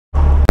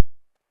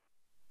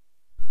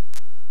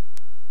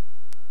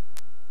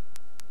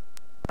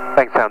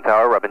Bankstown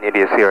Tower, Robin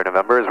India Sierra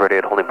November is ready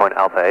at holding point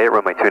Alpha 8,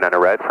 runway 29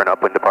 red for an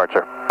upwind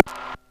departure.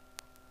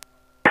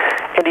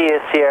 India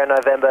Sierra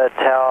November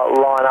Tower,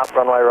 line up,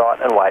 runway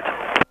right and wait.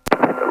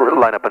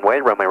 Line up and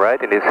wait, runway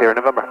right, India Sierra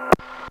November.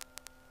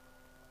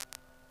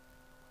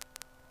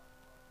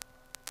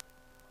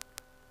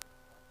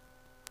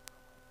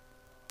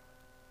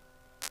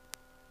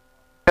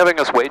 Having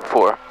us wait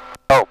for?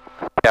 Oh,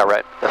 yeah,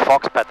 right. The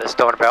Foxpat that's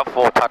doing about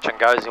 4 touch and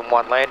goes in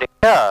one landing.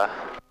 Yeah.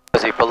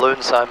 Because he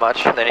ballooned so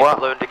much, and then he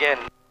ballooned again.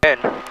 And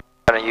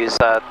going to use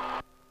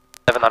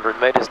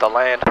 700 metres to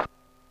land.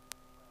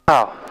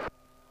 Oh.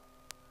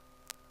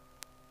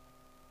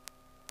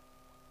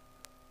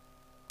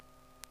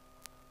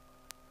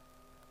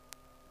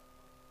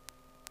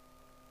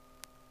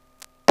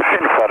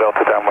 Infra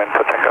Delta downwind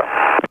for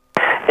takeoff.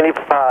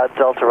 India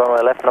Delta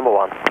runway left, number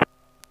 1.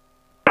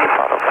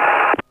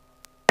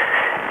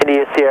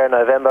 India Sierra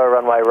November,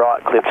 runway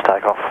right, clear for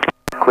takeoff.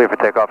 Clear for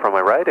takeoff, runway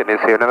right, India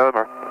Sierra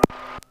November.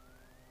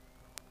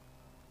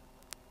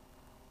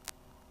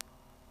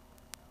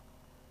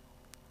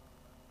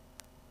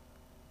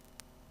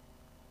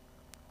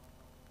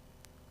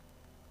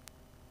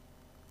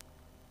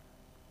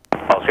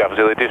 Oscar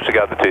Zulu,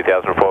 disregard the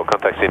 2000 report,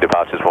 contact new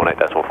departures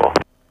 18.4.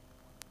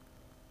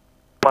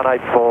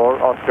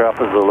 184, Oscar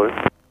Alpha Zulu.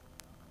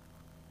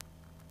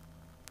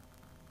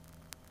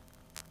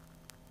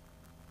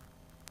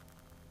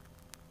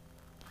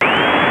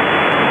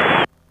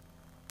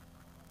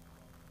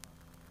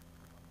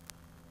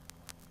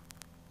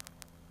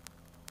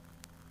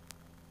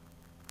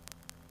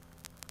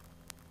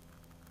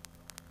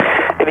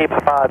 India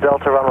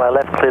Delta runway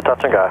left, clear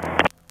touch and go.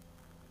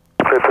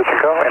 Clear touch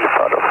and go, and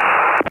photo.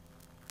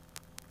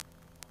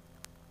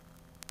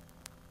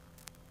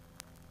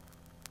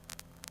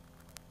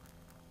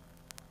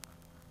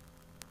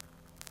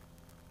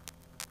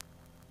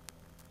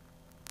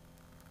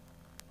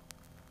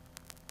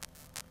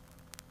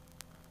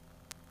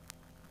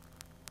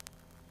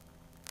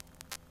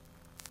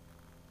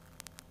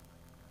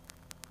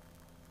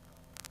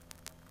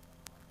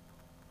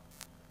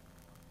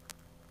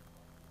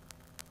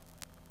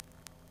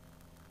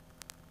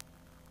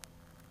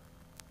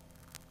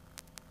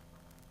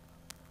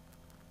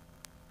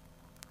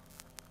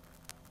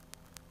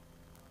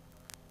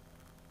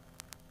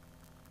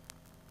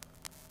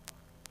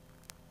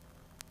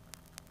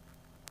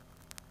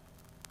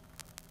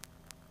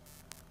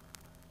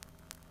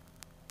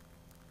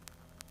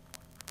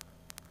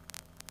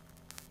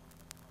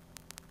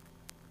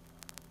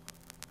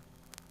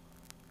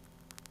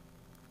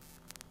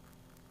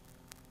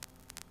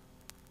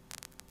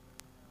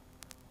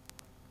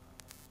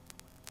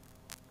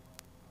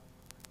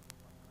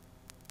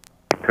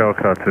 Tower,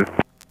 car 2.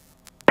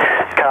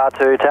 Car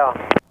 2,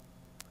 tower.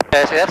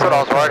 Yeah, see, that's what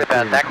I was worried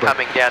about, that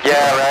coming down.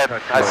 Yeah,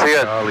 right, I see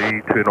it.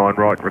 Charlie, 29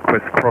 right,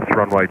 request cross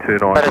runway 29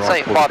 right. But it's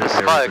ain't by the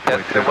smoke,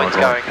 the wind's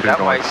going that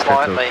way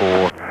slightly.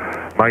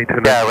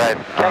 Maintenance. Yeah, right.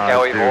 Can't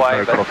go either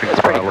way, but it's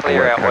pretty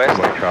clear out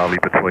west. Charlie,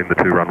 between the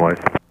 2 runways.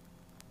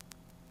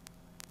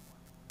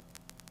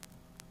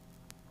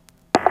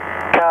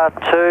 Car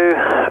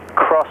 2,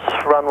 cross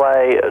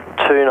runway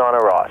 29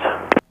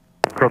 right.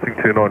 Crossing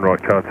 29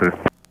 right, car 2.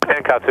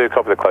 And car 2,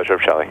 copy the closure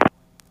of Charlie.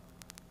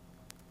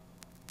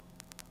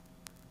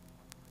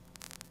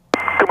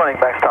 Good morning,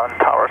 Bankstown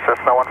Tower,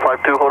 Cessna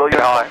 152, Hotel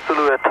Uniform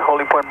Zulu at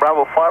holding point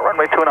Bravo 5,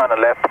 runway 29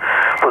 left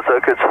for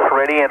circuits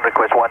ready and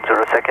request 10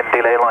 second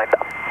delay lined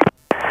up.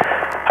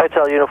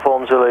 Hotel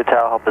Uniform Zulu,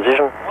 tower hold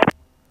position.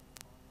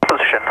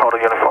 Position,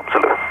 Hotel Uniform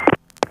Zulu.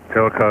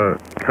 Tower,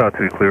 car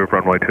 2 clear of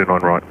runway 29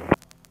 right.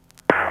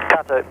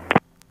 Car 2.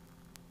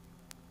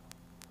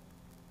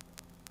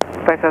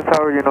 Bankstown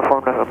Tower,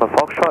 Uniform November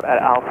Foxtrot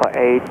at Alpha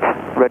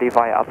 8, ready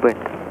via upwind.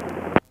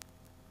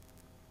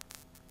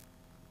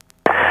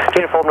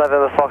 Uniform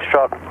November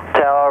Foxtrot,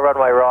 tower,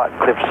 runway right,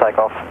 clear for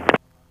takeoff.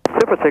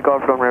 Clear for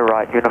takeoff, runway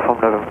right, Uniform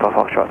November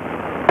Foxtrot.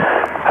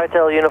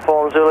 Hotel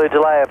Uniform Zulu,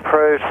 delay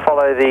approved,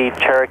 follow the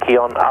Cherokee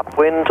on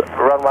upwind,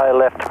 runway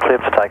left, clear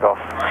for takeoff.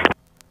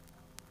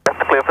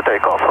 Left clear for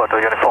takeoff,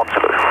 Hotel Uniform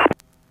Zulu.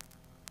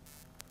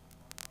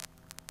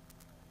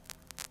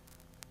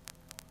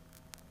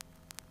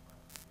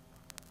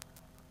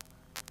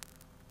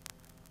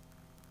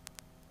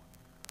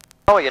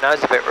 Oh, your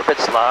nose a bit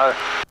slow.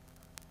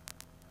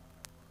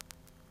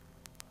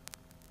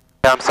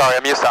 Yeah, I'm sorry,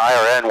 I'm used to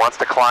IRN, wants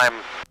to climb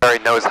very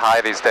nose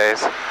high these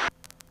days.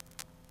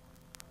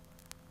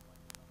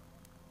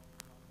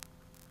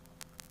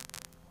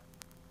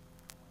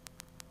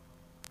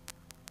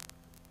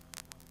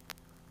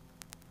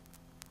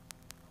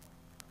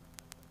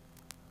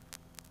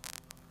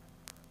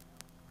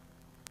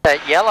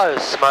 That yellow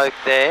smoke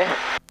there,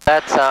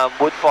 that's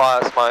wood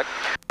fire smoke.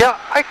 Yeah,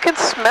 I can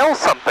smell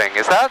something,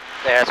 is that?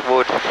 Yeah, it's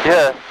wood.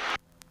 Yeah.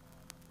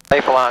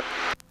 People aren't,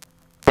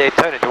 they're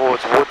turning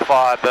towards wood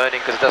fire burning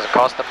because it doesn't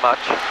cost them much.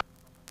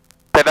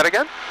 Say that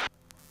again?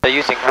 They're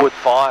using wood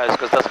fires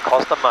because it doesn't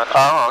cost them much.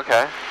 Oh,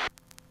 okay.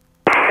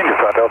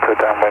 India Delta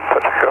downwind for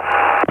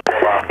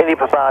takeoff.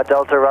 India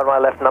Delta, runway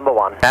left, number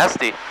 1.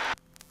 Nasty.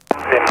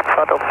 In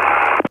front of.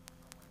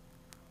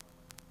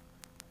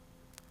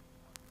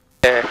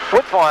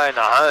 flying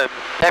home,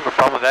 the only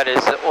problem with that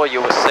is that all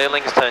your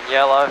ceilings turn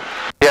yellow.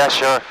 Yeah,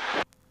 sure.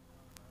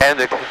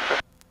 And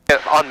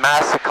en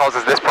masse it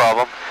causes this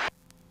problem.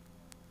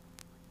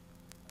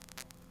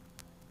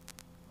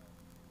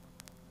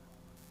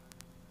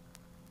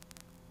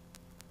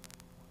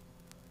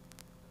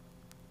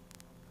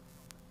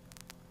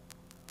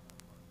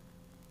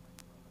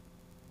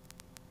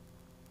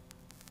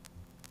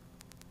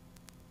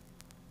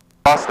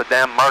 Lost the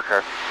damn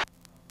marker.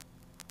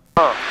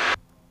 Huh.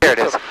 Here it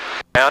is.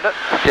 Found it?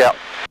 Yeah.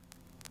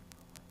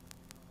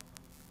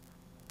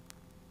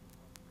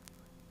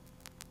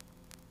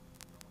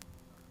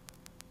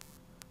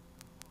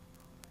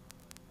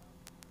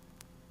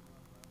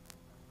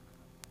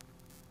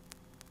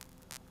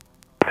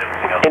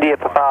 India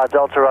Papa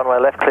Delta runway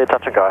left, clear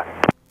touch and go.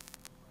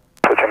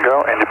 Touch and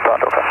go, India Papa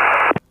Delta.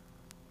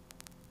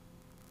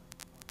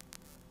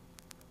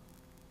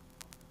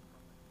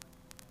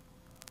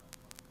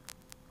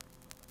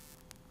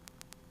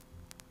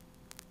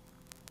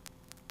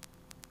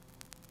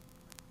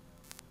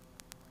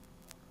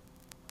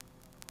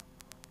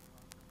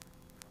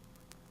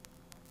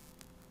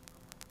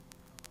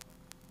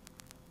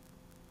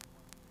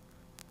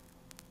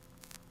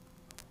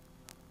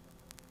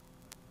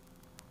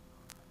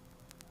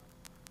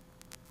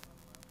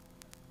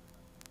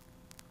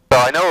 So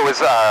I know it was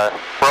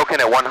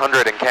broken at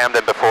 100 in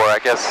Camden before. I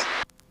guess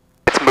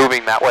it's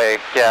moving that way.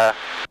 Yeah.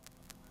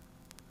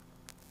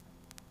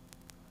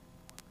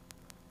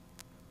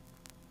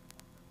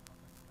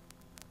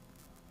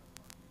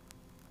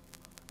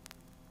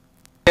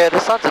 Yeah,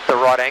 the sun's at the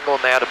right angle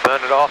now to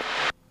burn it off.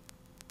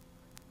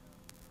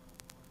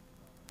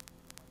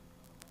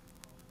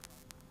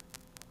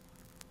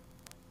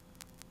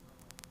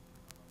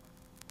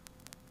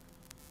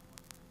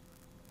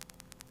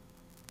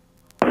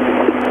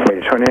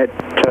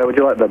 Would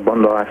you like the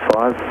Bondi 5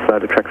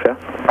 to track south?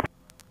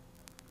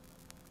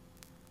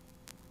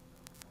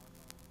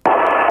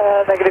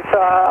 Negative,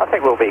 I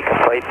think we'll be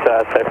complete,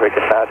 so if we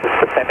can just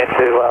descend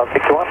into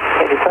 61,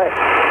 any say?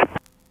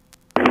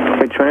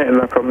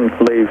 No problem,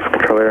 leave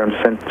control area and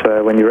descent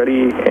when you're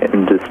ready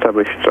and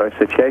establish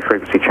OCTA,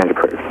 frequency change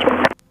approved.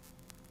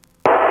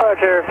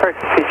 Roger,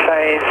 frequency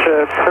change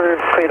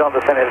approved, cleared on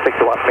descent into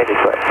 61,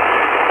 immediately.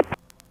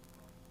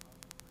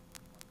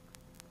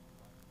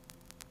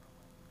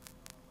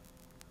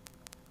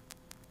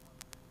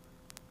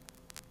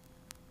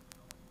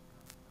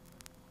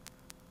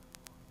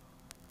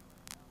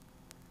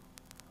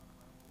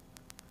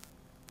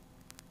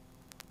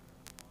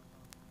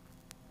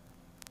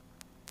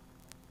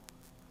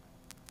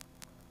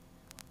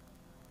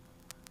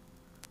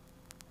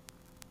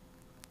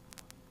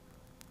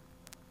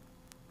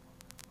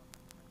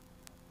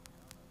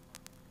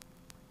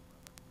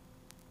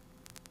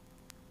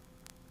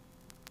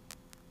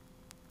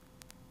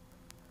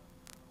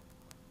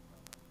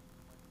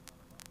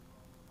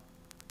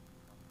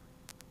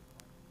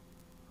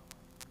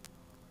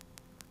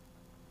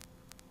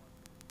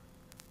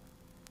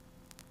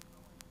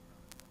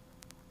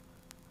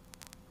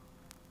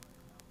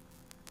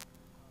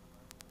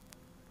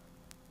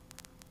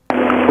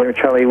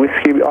 Charlie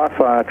Whiskey,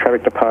 Alpha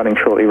traffic departing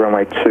shortly,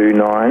 runway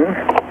 29,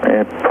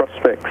 and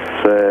prospects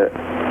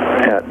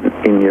out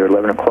in your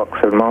 11 o'clock,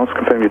 7 miles,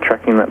 confirm you're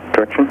tracking that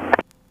direction?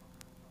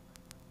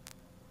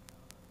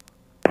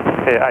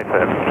 Yeah, 8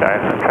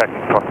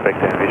 tracking prospect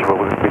and visual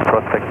with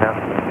prospect now.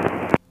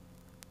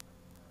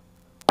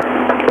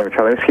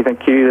 Charlie Whiskey,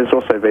 thank you. There's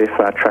also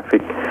VFR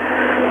traffic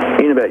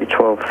in about your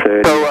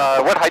 12:30.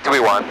 So what height do we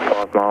want?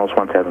 5 miles,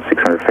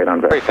 1,600 feet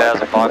under.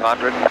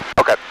 3,500.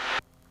 Okay.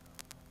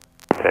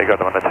 Yeah, got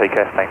them on the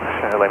Takeoff, thanks.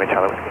 Let me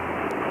Charlie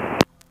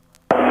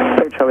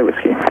Whiskey. Charlie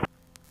Whiskey.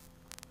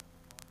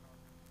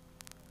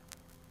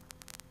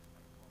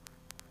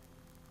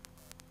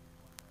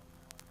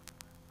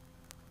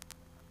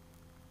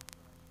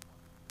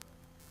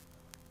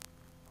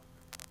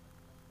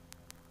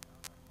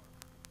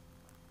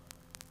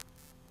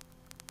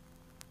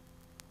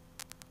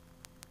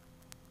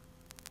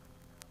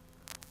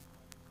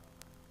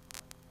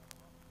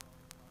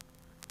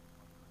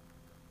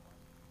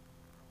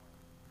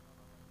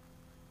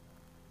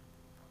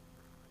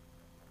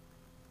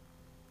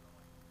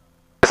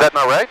 Is that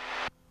not right?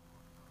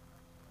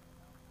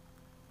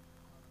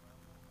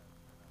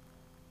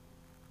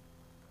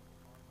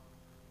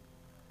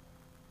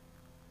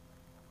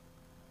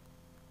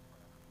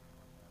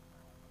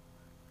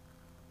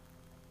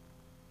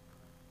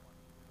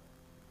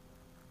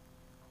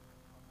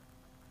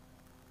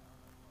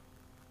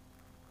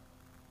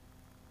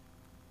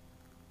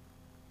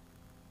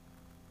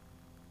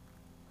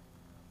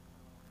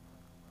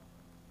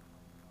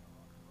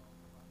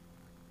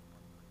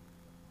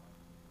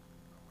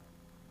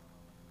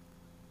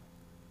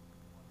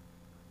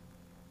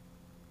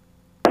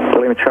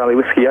 Charlie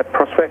Whiskey at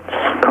Prospect,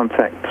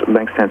 contact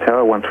Bankstown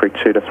Tower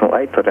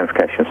 132.8,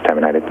 identification is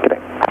terminated. Good day.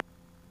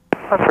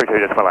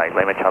 132.8,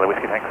 Lima Charlie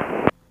Whiskey, thanks.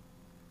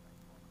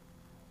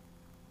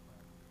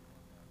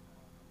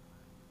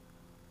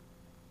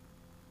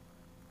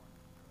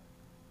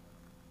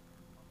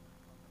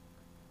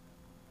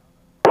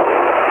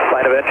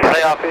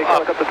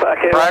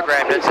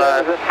 programmed it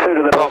so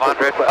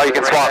 1200. Oh, you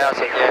can swap.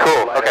 3000, yeah.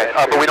 Cool. Okay.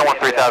 But we don't want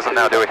 3,000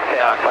 now, do we? No,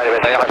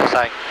 I'm just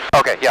saying.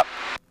 Okay. Yep.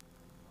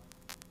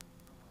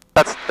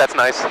 That's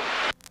nice. So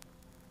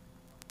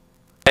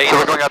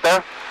we're going out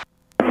there?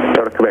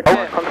 Delta Quebec,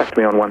 contact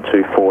me on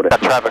 124.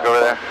 Got traffic over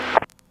there.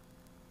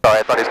 Sorry,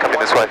 I thought he was coming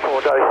this way.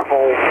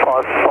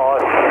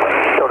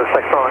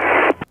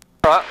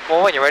 Alright,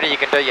 well when you're ready you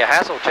can do your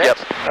hassle checks.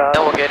 Yep.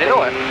 Then we'll get into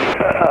it.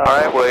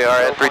 Alright, we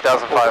are at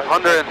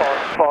 3,500.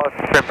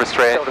 Trim for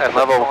straight and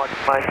level.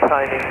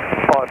 Maintaining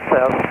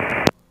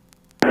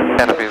 5,000.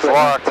 Canopy's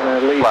locked.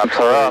 Flaps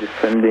are up.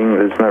 Descending,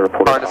 there's no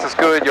report. Harness is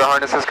good. Your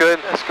harness is good.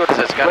 As good as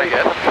it's gonna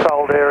get.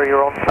 Controlled area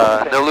on.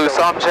 No loose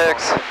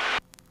objects.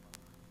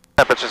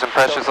 Temperatures and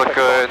pressures look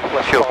good.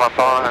 Fuel pump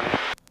on.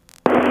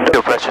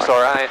 Fuel pressure's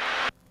alright.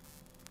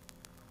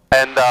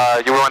 And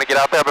you want to get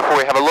out there before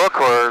we have a look,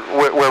 or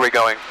where are we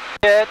going?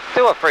 Yeah,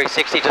 do a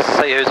 360 just to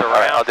see who's around.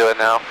 Alright, I'll do it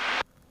now.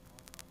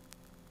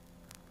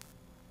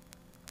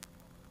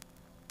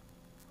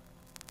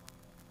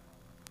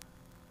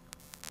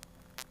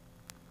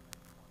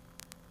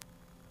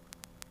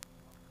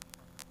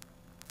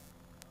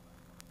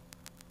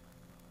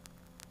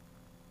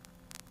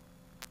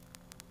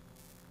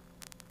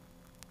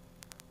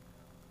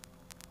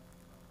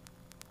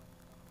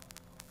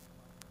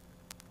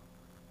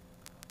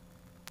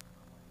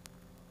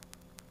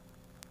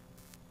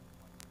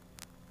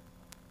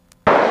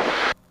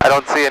 I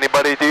don't see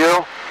anybody, do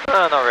you?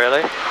 No, not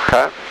really.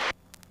 Okay.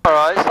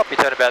 Alright, stop your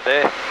turn about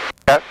there.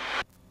 Okay.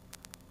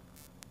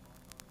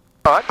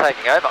 Alright,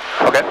 taking over.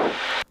 Okay.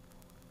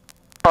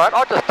 Alright,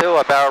 I'll just do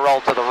a barrel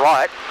roll to the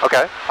right.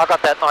 Okay. I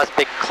got that nice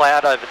big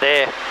cloud over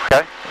there.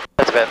 Okay.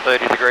 That's about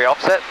 30-degree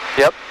offset.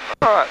 Yep.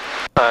 Alright,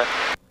 so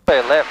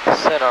clear left,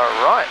 centre,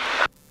 right.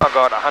 I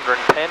got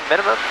 110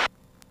 minimum.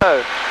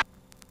 So,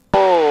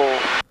 pull,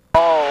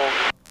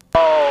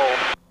 hold,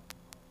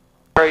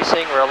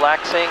 increasing,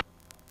 relaxing.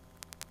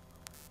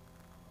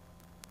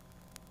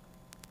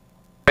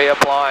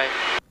 Reapplying.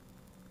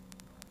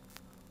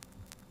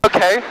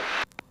 Okay.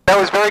 That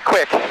was very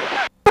quick.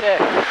 Yeah,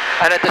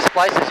 and it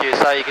displaces you,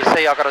 so you can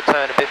see I've got to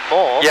turn a bit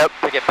more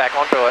to get back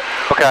onto it.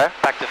 Okay.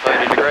 Back to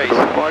 30 degrees.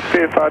 Mike,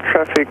 VFR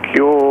traffic,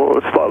 your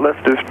spot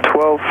left is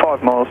 12,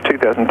 5 miles,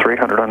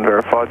 2,300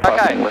 unverified,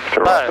 passing left to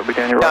right. So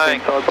begin your right going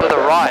hand side to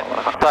the right.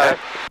 So,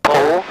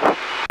 pull,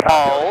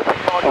 hold,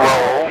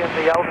 roll,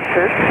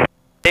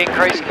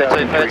 increasing to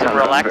 2/3 and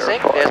relaxing.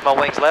 There's my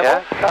wings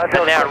level. Yeah.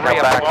 And now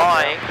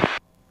reapplying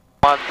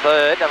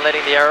 1/3 and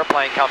letting the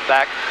aeroplane come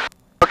back.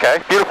 Okay,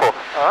 beautiful.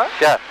 Alright?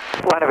 Yeah.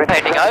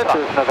 Handing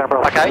over.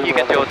 Okay, you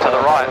can do it to the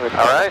right.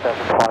 Alright.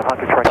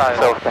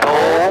 So,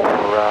 pull,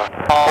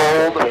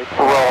 hold,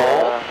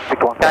 roll.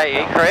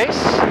 Okay,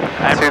 increase.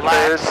 And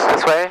relax. 2/3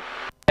 this way.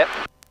 Yep.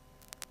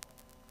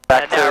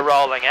 Back and now to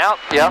rolling out.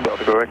 Yep.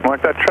 Correct,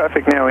 Mike. That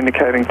traffic now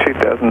indicating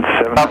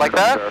 2,700. About like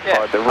that?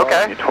 Yeah.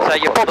 Okay. So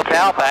you pull the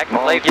power back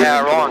and leave the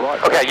power on.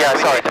 Okay, yeah,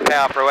 We sorry. need the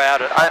power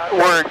throughout it.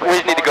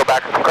 We need to go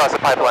back across the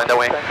pipeline, don't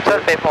we?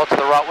 Turn a bit more to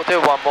the right. We'll do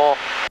one more.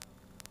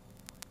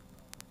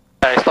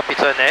 Okay, stop your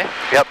turn there.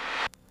 Yep.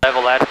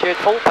 Level attitude,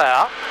 full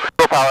power.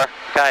 Full power.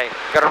 Okay,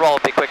 got to roll a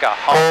bit quicker.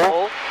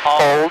 Hold,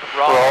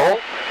 roll.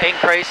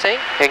 Increasing.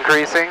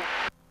 Increasing.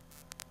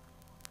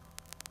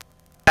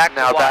 Back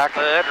Now to back.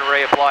 1/3 and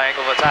reapply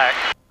angle of attack.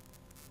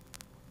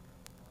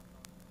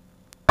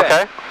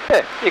 Okay.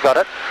 Yeah, you got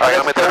it. Alright,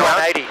 I'm at the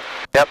 180.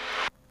 Yep.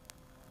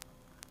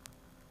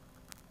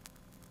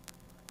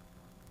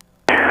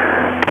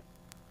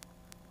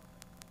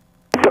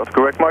 That's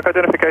correct, Mike.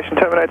 Identification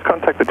terminates.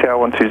 Contact the tower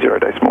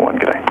 120.1.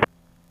 G'day.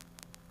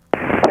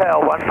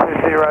 Tower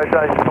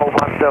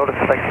 120.1 Delta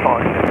Select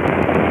 5.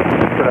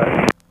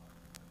 G'day.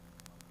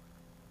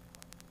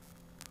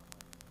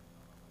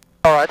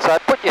 Alright, so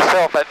put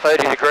yourself at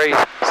 30 degrees,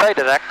 say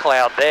to that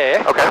cloud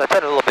there. Okay. So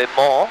turn a little bit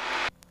more.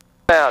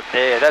 Cloud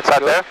there, that's Right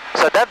good. there?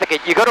 So don't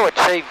forget, you've got to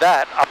achieve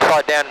that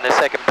upside down in the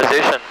second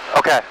position.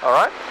 Okay.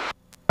 Alright?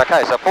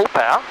 Okay, so full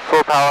power.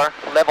 Full power.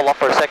 Level off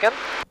for a second.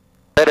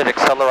 Let it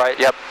accelerate.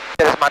 Yep.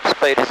 Get as much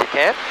speed as you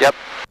can. Yep.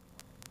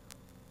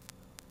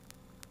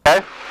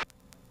 Okay.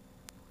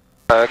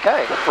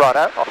 Okay,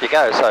 righto, off you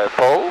go. So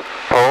pull,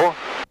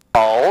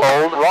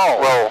 hold,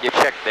 roll. You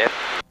checked it.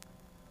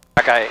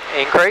 Okay,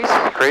 increase.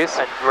 Increase.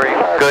 And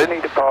Good.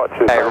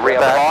 Okay,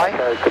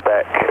 reapply.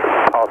 Quebec,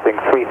 passing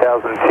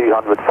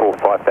 3,200 for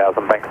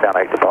 5,000, banks down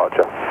 8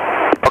 departure.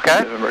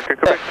 Okay. Yeah,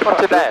 not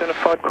too bad.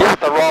 You have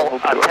to roll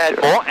a tad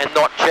more and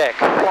not check.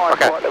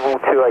 Okay. Flight level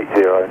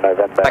 280,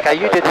 November. Okay,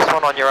 you did this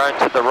one on your own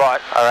to the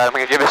right. Alright, I'm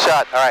going to give it a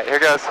shot. Alright, here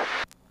goes.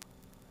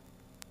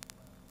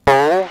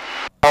 Pull,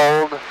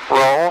 hold,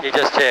 roll. You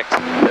just checked.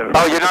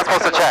 Oh, you're not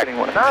supposed to check?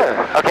 No.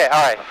 Okay,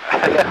 alright.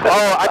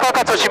 Oh, I thought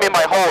that's what you mean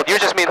by hold. You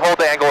just mean hold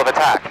the angle of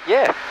attack.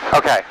 Yeah.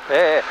 Okay.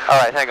 Yeah.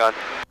 Alright, hang on.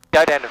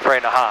 Go down to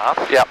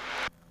 3.5. Yep.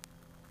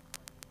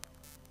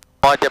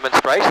 My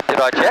demonstration, did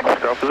I check?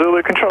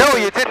 Zulu control. No,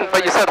 you didn't,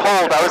 but you said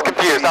hold. I was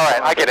confused.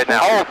 Alright, I get it now.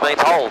 Hold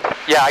means hold.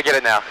 Yeah, I get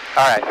it now.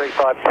 Alright.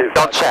 3525.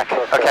 Don't check.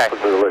 Okay.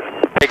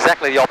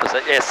 Exactly the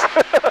opposite, yes.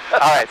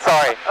 Alright,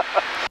 sorry.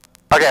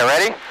 Okay,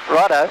 ready?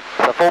 Righto.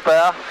 So full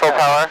power. Full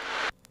power.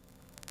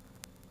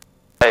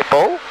 Okay,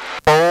 full.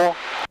 Full,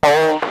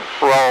 hold,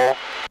 roll.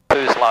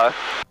 Too slow.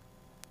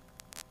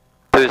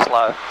 Too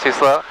slow. Too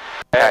slow?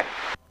 Okay.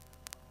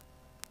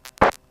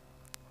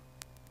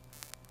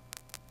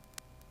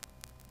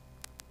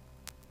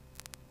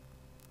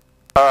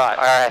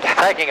 Alright,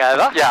 taking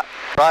over. Yeah.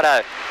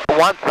 Righto.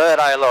 1/3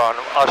 aileron,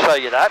 I'll show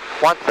you that.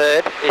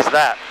 1/3 is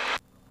that.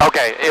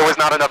 Okay, it was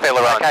not enough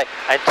aileron. Okay,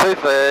 and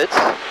 2/3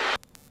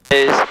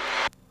 is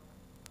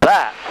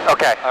that.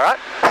 Okay. Alright?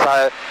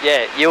 So,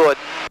 yeah, you were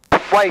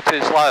way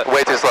too slow.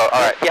 Way too slow,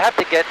 alright. You have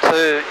to get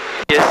to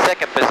your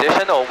second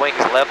position or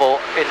wings level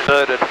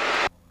inverted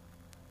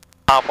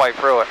halfway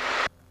through it.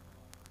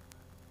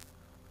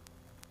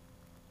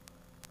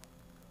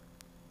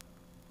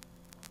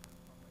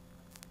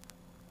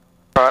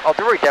 Alright, I'll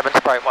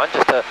re-demonstrate one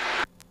just to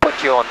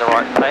put you on the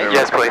right page.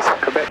 Yes, please.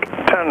 Quebec,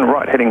 turn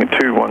right heading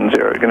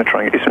 210. Going to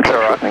try and get you some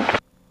traction, I think.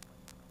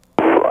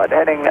 Right,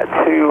 heading at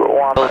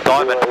 210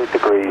 diamond.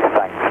 degrees,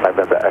 thanks,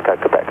 November, Echo,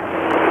 Quebec.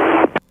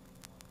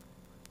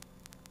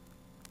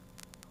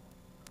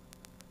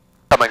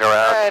 Coming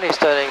around. And he's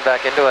turning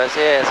back into us.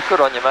 Yes,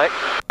 good on you, mate.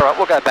 Alright,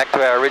 we'll go back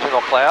to our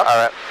original cloud.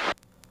 Alright.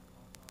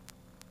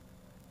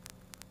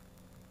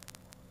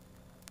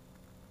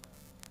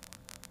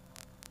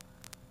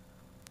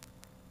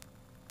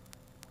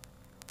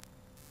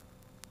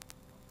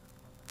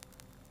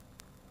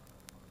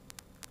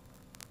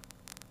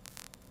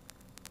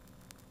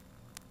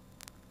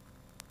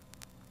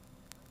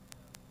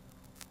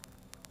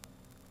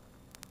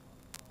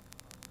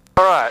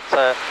 Alright,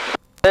 so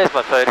there's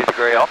my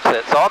 30-degree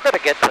offset. So I've got to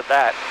get to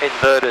that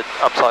inverted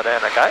upside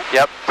down, okay?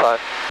 Yep. So,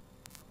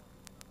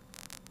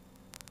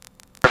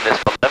 from this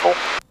for level.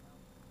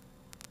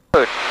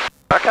 Good.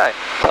 Okay,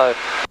 so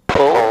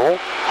pull,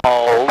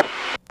 hold,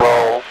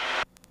 roll,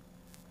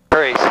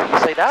 crease. You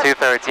see that?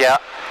 2/3, yeah.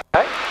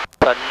 Okay.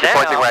 So now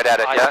pointing right at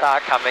it, I yeah?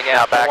 start coming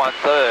Now out back. to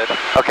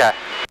 1/3. Okay.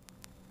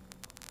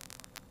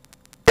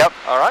 Yep.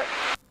 Alright.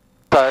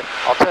 So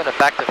I'll turn it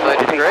back to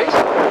 30 degrees.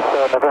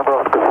 November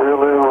Oscar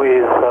Zulu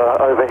is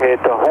overhead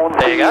to Hornsey.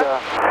 There you go.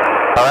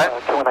 Alright.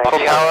 Full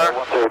power.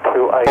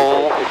 1028,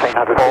 Full,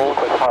 1600, hold,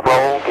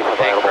 roll,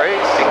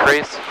 Increase.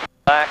 increase.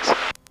 Relax.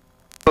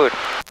 Good.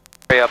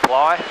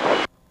 Reapply.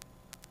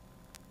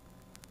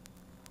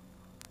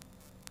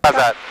 How's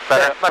that?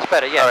 Better? Yeah, much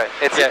better, yeah. Alright.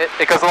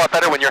 It goes a lot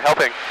better when you're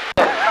helping.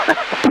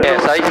 Yeah,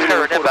 so you just got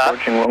to remember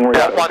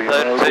what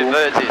 1/3 and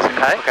 2/3 is,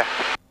 okay? Okay.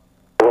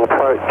 We'll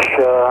approach,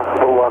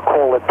 we'll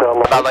call it...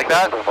 About like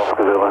that?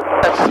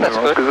 That's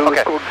good.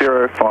 Okay.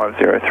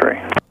 0503.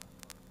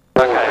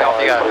 Okay, off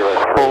you go.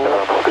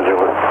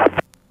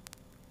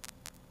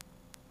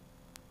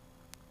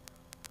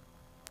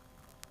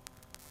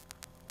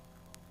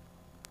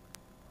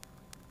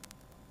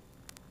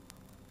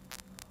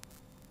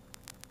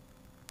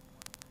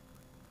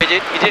 You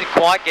didn't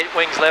quite get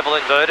wings level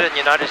inverted and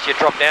you noticed you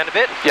dropped down a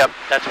bit? Yep.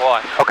 That's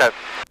why. Okay.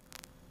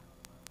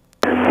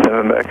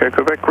 November Echo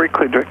Quebec,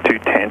 reclear direct to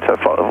Tanta,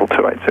 flight level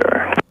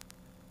 280.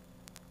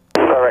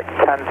 Direct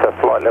Tanta,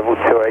 flight level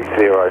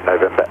 280,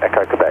 November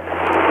Echo Quebec.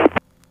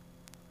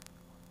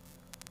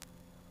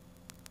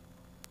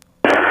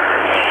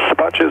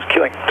 Departures,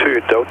 killing 2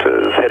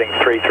 Deltas, heading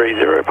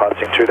 330,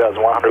 passing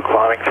 2,100,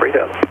 climbing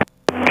 3,000.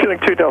 Killing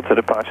 2 Delta,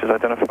 departures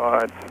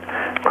identified.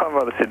 Climb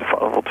by the SID,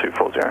 flight level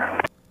 240.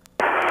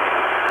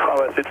 Climb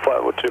by the SID, flight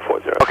level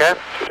 240. Okay.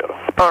 2 Delta.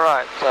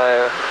 Alright,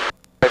 so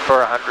go for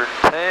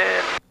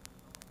 110.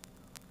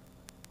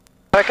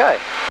 Okay.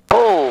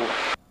 Pull,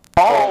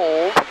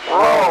 hold,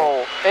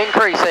 roll,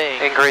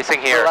 increasing, Increasing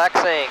here.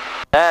 relaxing.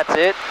 That's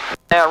it.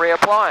 Now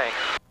reapplying.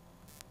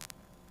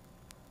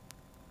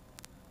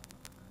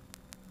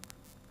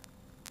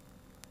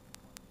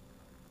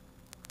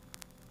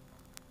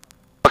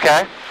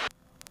 Okay.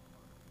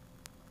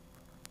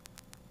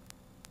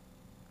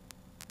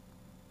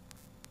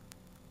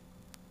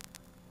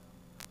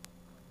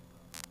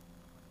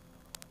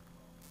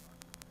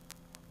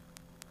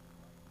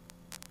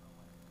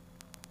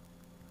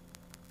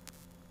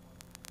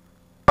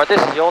 Alright,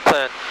 this is your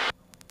turn.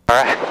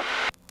 Alright.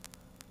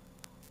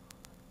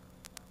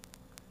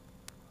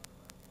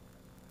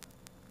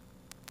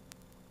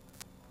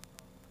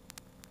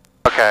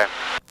 Okay.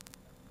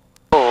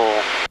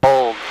 Pull,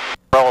 hold,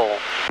 roll.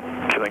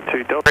 Killing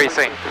 2 Delta.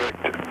 Increasing.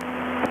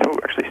 Oh,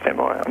 actually stand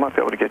by. I might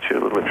be able to get you a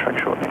little bit of track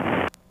shortly.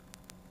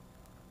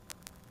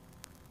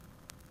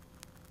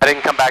 I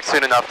didn't come back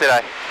soon enough, did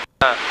I?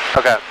 No.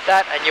 Okay.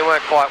 That and you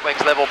weren't quite wings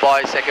level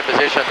by second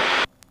position.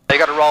 So you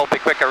got to roll a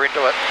bit quicker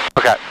into it.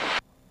 Okay.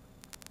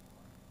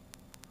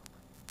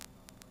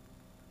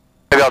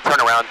 Maybe I'll turn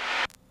around.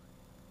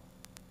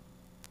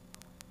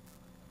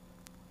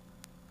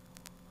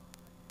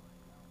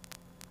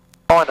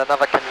 Find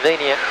another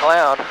convenient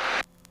cloud.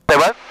 Say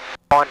what?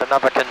 Find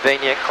another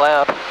convenient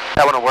cloud.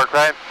 That wouldn't work,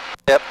 right?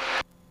 Yep.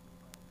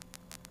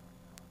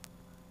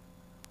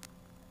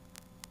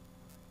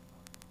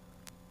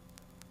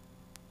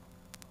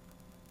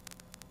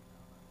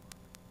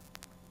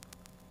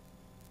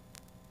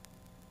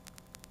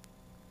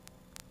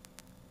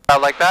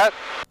 Like that?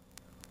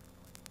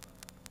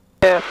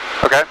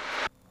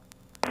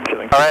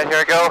 here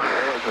I go.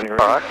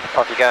 Alright,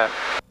 off you go.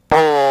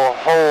 Pull,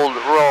 hold,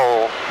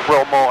 roll.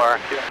 Roll more.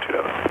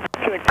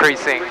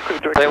 Increasing.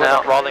 See, we're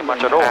not rolling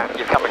much at all.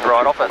 You're coming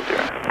right off it.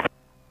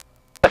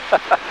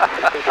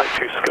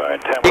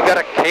 You got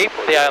to keep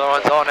the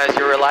ailerons on as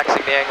you're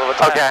relaxing the angle of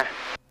attack. Okay.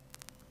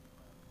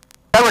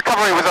 That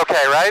recovery was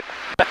okay, right?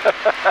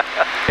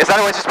 Is that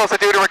what you're supposed to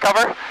do to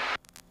recover?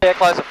 Yeah,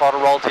 close the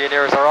throttle, roll to your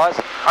nearest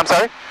horizon. I'm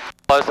sorry?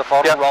 Close the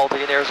throttle, Yep. roll to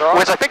your nearest horizon.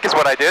 Which I think is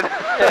what I did.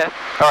 Yeah.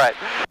 Alright.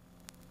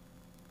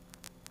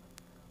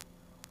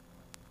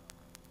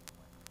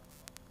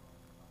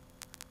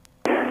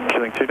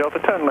 Killing 2 Delta,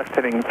 turn left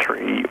heading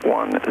 310.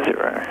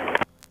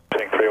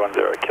 Heading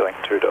 310, killing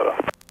 2 Delta.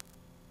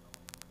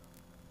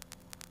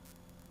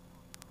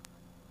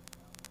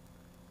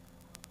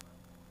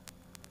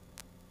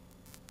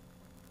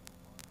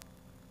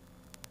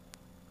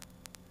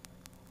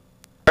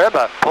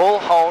 Remember, pull,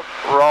 hold,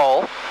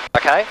 roll,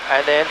 okay,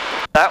 and then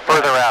that way.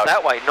 Further out.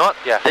 That way, not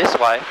this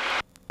way.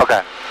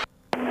 Okay.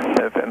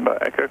 November,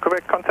 Echo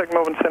Quebec, contact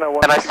Melbourne Center 1.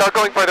 And I start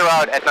going further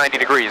out at 90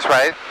 degrees,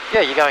 right? Yeah,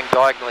 you're going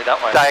diagonally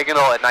that way.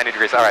 Diagonal at 90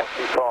 degrees, alright.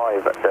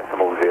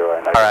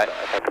 5.0. Alright,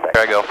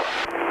 here I go.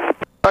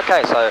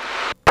 Okay, so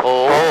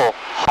pull,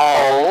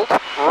 hold,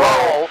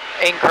 roll,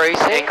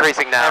 increasing.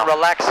 Increasing now. And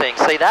relaxing.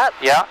 See that?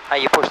 Yeah.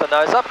 And you push the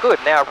nose up. Good.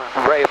 Now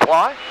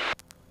reapply.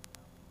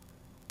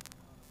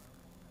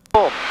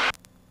 Boom.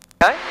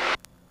 Okay.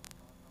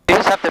 You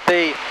just have to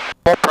be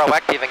more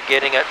proactive in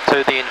getting it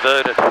to the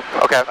inverted.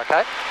 Okay.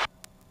 Okay?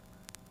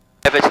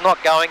 If it's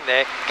not going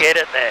there, get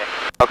it there.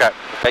 Okay.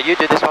 Okay, you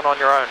do this one on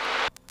your own.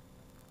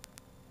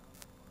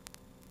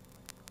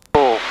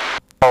 Pull,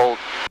 hold,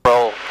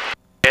 roll.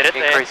 Get it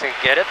Increasing.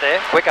 there. Get it there.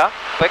 Quicker,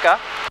 quicker.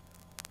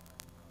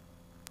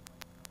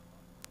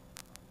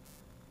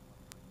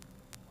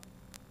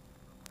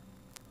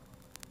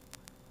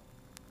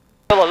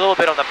 Still a little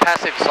bit on the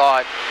passive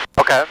side.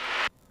 Okay.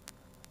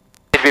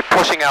 Need to be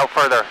pushing out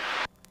further.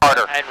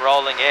 Harder. And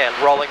rolling, yeah,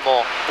 rolling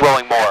more.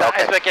 Rolling more,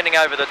 okay. As we're getting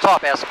over the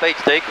top, our speed's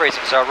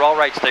decreasing, so our roll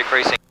rate's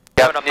decreasing.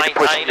 Yep, We're going need to to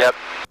push, maintain yep. it.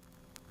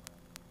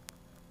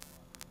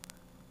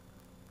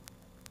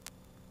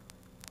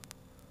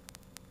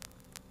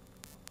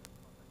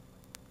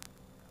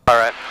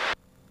 Alright.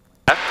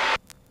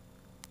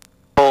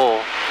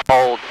 Pull,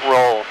 hold,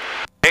 roll.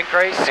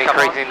 Increase, come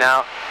on. Increasing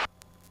now.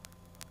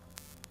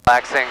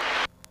 Relaxing.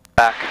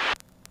 Back.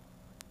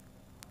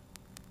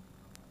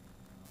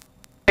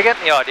 You're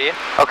getting the idea.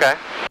 Okay.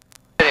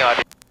 Getting the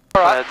idea.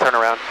 Alright. Turn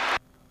around.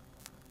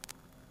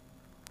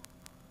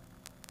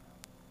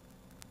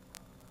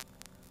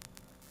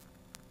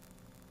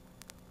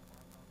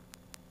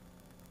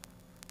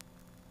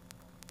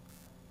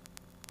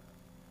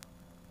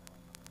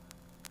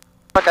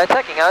 Okay,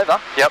 taking over.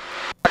 Yep.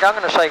 Okay, I'm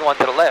going to show you one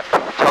to the left.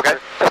 Okay.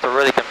 Just to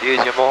really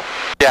confuse you more.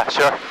 Yeah,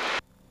 sure.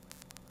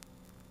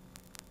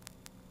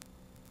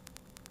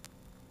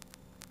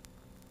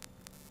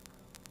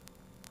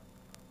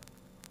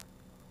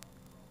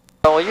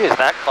 So we'll use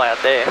that cloud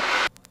there.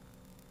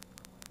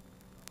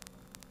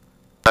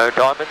 No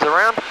diamonds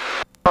around.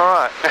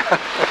 Alright.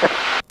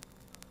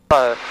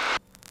 So,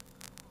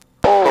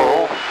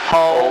 pull,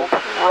 hold,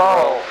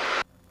 roll.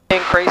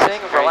 Increasing,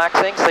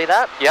 relaxing, see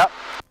that? Yep.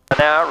 And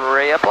now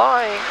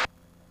reapplying.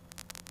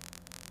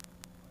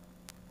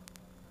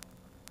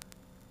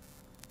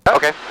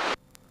 Okay.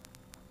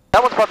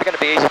 That one's probably going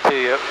to be easy to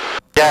you.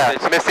 Yeah,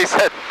 Misty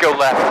said go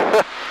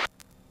left.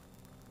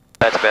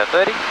 That's about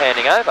 30,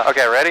 handing over.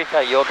 Okay, ready?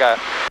 Okay, you'll go.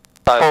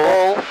 So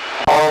pull,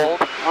 hold,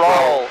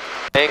 roll.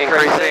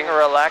 Increasing,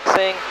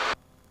 relaxing,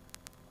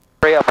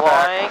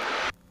 reapplying,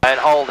 and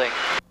holding.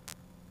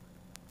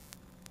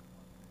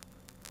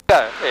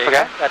 Go. There you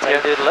Okay. go. That's how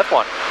you do the left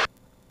one.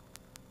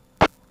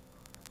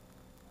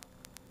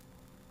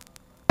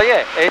 So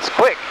yeah, it's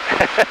quick.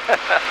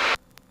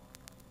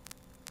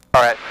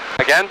 Alright,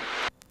 again?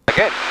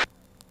 Again.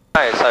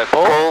 Okay, so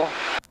pull,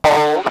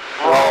 hold,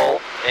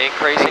 roll,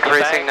 increasing your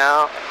Increasing bank,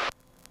 now.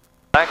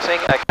 relaxing,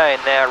 okay,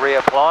 now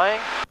reapplying,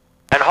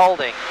 and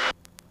holding.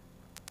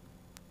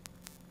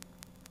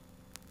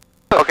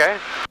 Okay.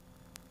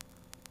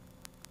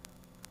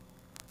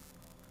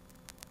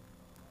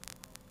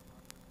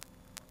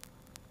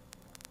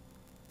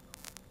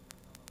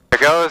 Here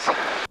goes.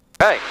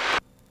 Okay.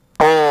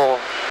 Pull,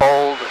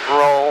 hold,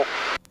 roll.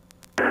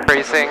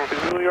 Increasing.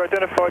 You're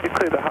identified, you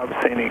clear the hub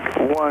scenic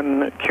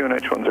 1,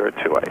 QNH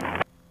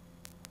 1028.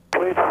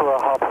 Cleared for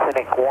a hub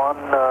scenic 1,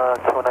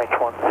 QNH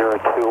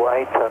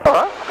 1028.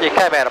 Alright. You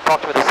came out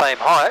approximately the same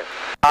height.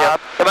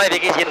 The main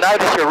thing is you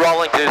notice you're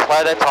rolling too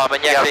slow that time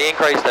and you actually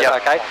increased it,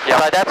 okay? So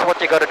that's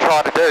what you've got to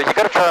try to do. You've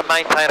got to try to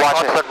maintain a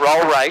constant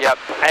roll rate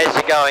as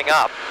you're going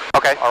up.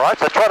 Okay. Alright,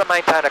 so try to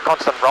maintain a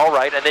constant roll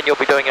rate and then you'll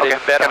be doing it even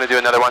better. I'm gonna do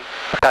another one.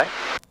 Okay.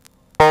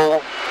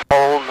 Pull,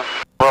 hold,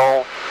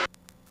 roll.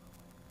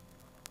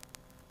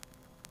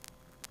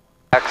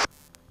 X.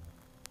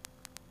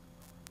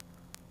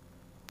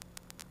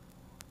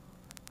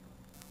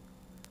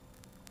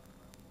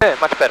 Yeah,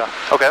 much better.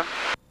 Okay.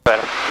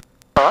 Better.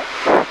 Alright.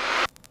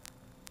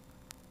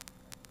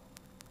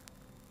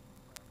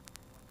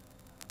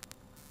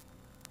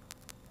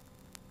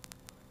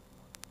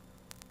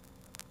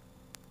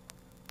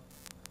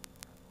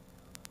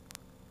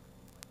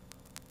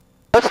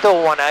 Let's do a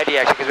 180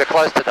 actually, because we're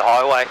close to the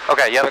highway.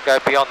 Okay, yep. We'll go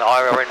beyond the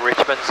highway, we're in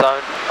Richmond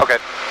zone. Okay.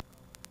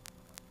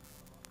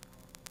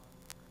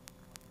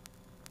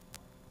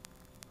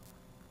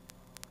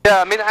 Yeah,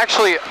 I mean,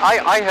 actually,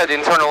 I had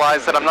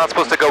internalized that I'm not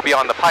supposed to go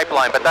beyond the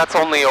pipeline, but that's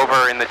only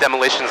over in the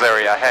demolitions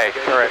area, hey.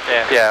 Correct,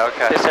 yeah. Yeah,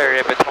 okay. This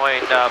area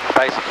between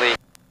basically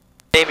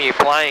Emu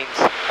Plains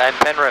and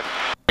Penrith.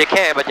 You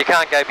can, but you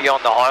can't go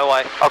beyond the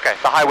highway. Okay,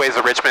 the highway's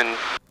a Richmond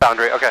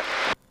boundary, okay.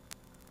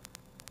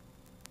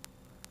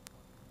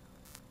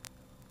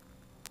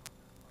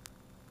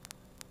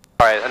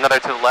 Alright, another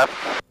to the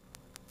left.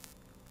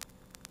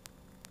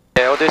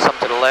 Yeah, we'll do some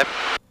to the left.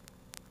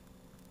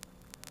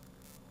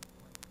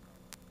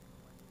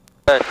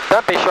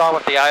 Don't be shy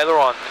with the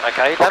aileron,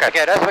 okay? Don't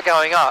forget, as we're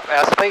going up,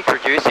 our speed's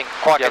reducing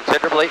quite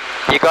considerably.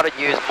 You've got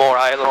to use more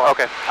aileron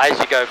as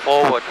you go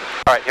forward.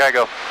 Alright, here I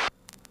go.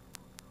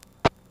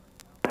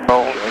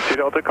 Roll. 2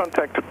 Delta,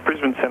 contact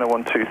Brisbane Centre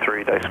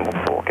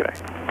 123.4, g'day.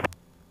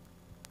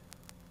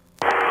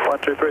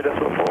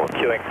 123.4,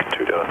 queuing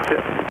 2 Delta,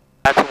 yeah.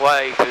 That's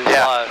way too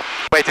slow.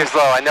 Way too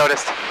slow, I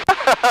noticed.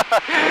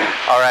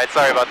 Alright,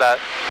 sorry about that.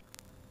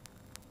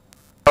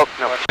 Oh,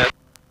 no.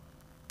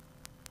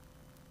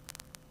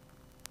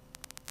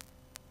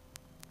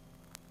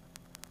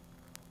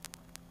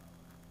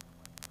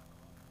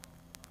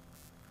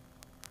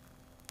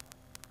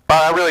 Wow,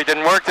 that really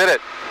didn't work, did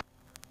it?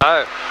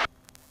 No.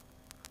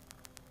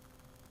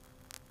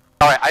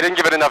 Alright, I didn't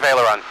give it enough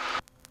aileron.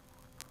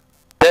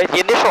 The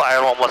initial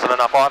aileron wasn't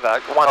enough either.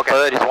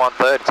 1/3 is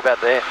 1/3, it's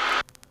about there.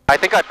 I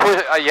think I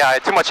put, yeah, I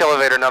had too much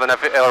elevator, not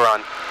enough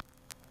aileron.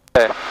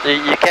 Yeah,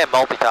 you can't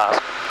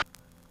multitask.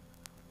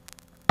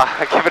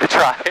 Give it a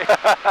try.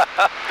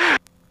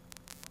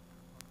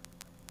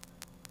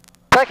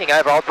 Taking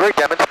over, I'll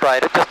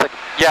re-demonstrate it just to,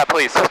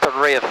 please. just to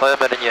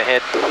reaffirm it in your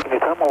head.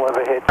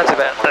 That's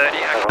about 30,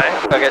 okay.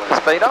 I'll get the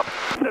speed up.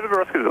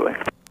 Never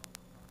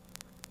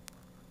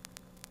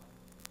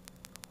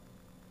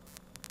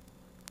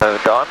No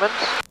diamonds,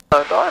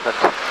 no diamonds.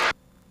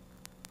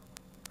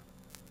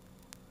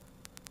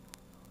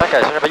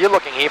 Okay, so remember, you're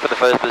looking here for the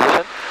first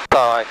position. So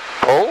I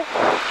pull,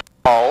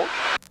 hold,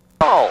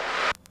 hold.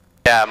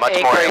 Yeah,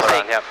 much more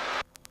aileron, yep.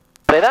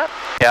 See that?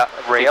 Yeah,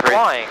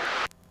 reapplying.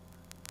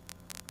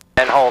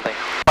 And holding.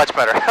 Much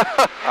better.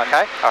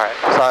 Okay? Alright,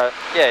 so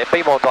yeah,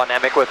 be more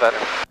dynamic with it.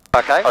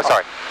 Okay? Oh,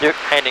 sorry. You're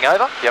handing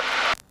over? Yep.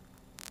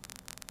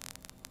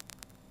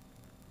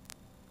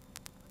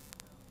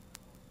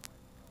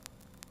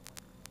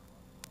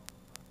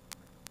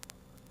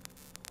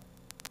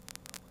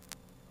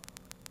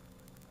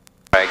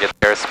 Alright, get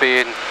the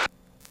airspeed.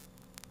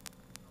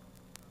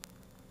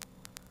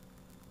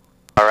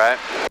 Alright.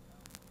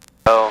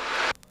 So,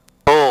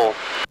 pull,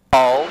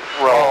 hold,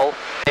 roll.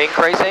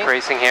 Increasing.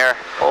 Increasing here.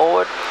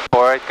 Forward.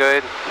 Forward,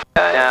 good.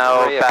 Okay.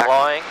 Now back.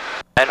 Reapplying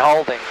and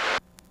holding.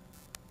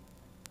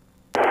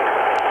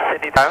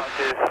 Sydney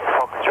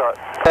Foxtrot.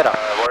 Better.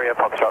 Warrior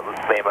Foxtrot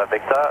Lima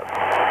Victor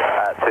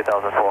at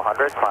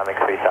 2,400, climbing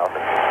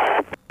 3,000.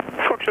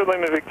 Foxtrot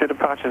Lima Victor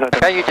departures.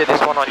 Okay, you did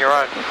this one on your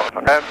own.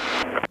 Okay.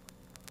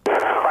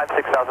 Climb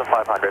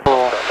 6,500.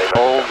 Pull,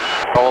 hold,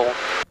 roll.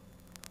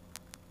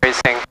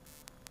 Increasing.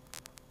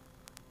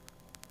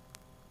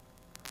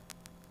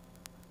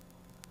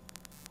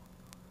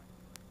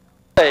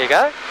 There you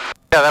go.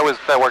 Yeah,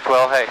 that worked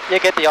well, hey. You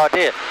get the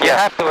idea. You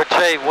have to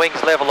achieve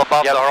wings level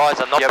above the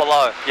horizon, not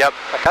below. Yep.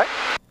 Okay?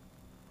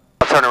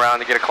 I'll turn around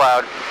to get a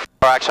cloud.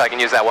 Or actually, I can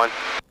use that one.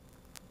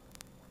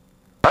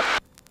 I'll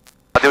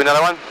do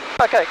another one.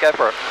 Okay, go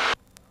for it.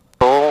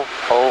 Pull,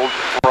 hold,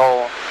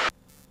 roll.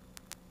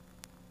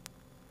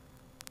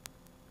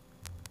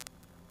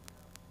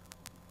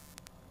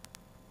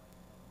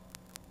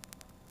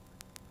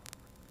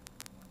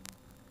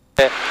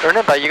 Yeah.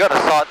 Remember, you got to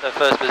sight the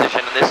first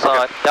position on this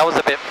side. That was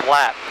a bit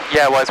flat.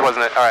 Yeah, it was,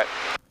 wasn't it? Alright.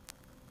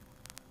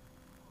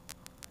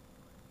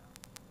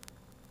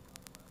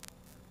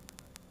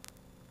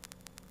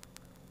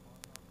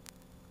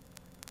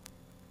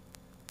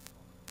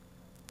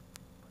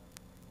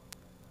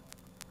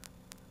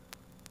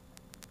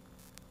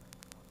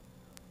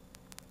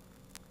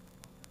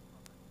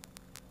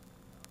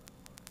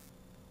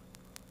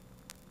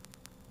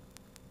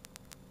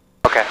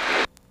 Okay.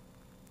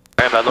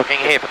 Remember, looking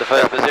here for the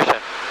first position.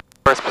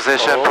 First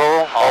position,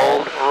 pull,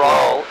 hold,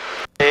 roll,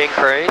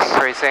 increase,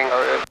 increasing,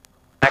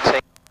 maxing,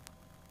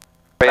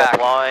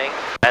 reapplying,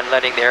 and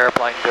letting the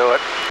airplane do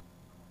it.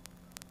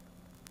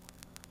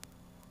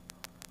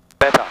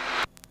 Better.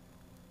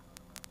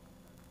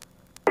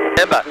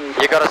 Remember,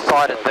 you got to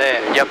sight it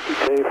there. Yep.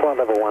 Flight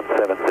level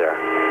 170.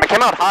 I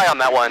came out high on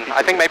that one.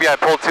 I think maybe I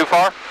pulled too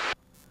far.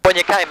 When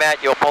you came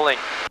out, you're pulling.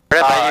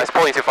 Remember, It's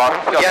pulling too far.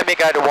 you had me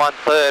go to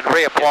 1/3,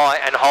 reapply,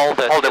 and hold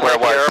it. Hold it where it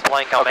was. The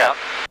airplane come out.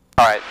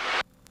 Alright.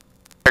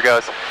 Here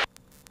goes.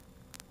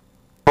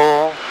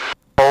 Pull,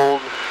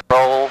 hold,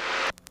 roll.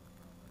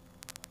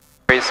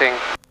 Increasing.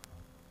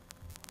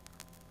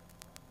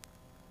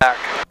 Back.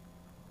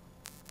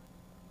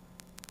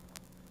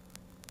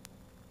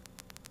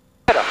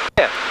 Better,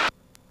 yeah.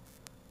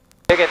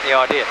 You get the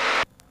idea.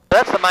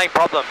 That's the main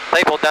problem.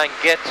 People don't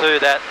get to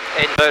that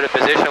inverted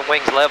position,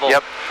 wings level.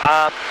 Yep.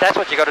 That's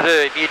what you got to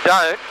do. If you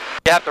don't,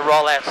 you have to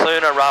roll out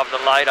sooner rather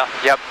than later.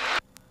 Yep.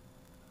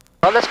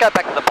 Well, let's go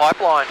back to the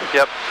pipeline.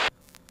 Yep.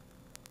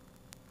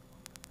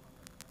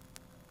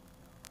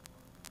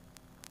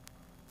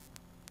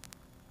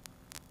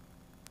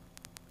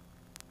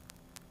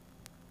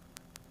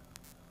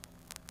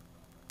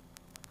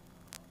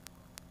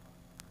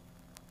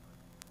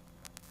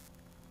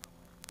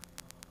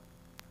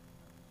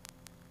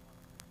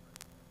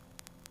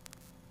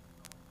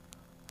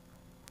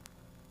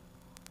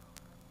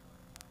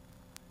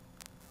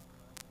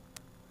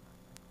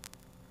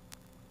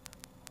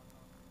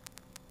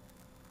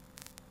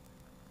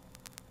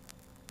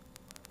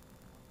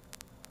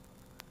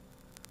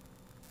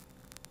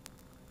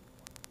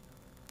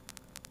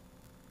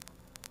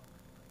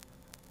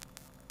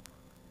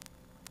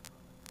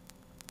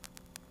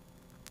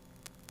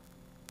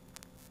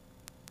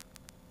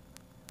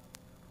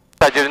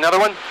 I do another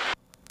one?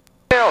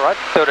 Yeah, alright.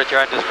 Do it at your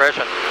own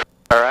discretion.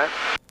 Alright.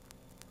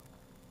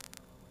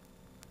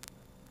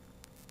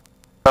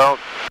 Well,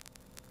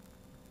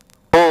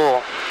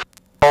 pull,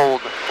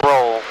 hold,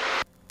 roll,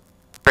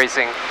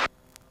 racing.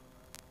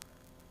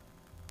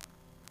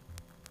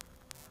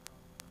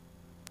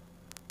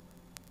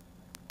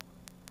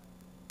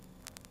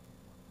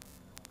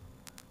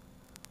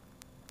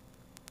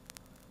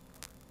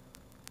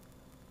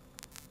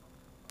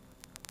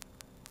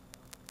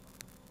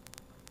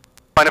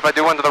 Mind if I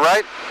do one to the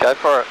right? Go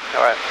for it.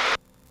 Alright.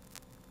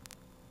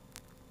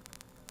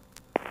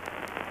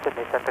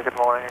 Sydney Centre, good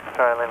morning.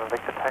 Australia Lima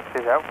Victor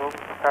taxis out. Will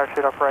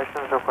parachute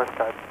operations request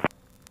code.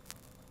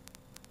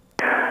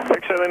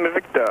 X-ray Lima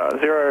Victor,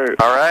 0.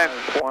 Alright.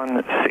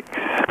 16.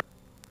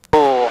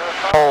 Pull,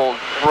 hold,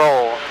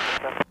 roll,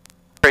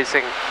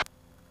 racing.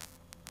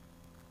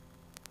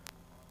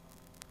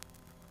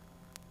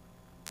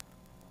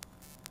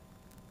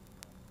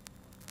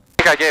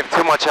 I think I gave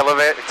too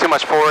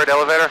much forward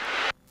elevator.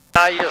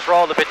 No, you just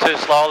rolled a bit too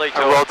slowly.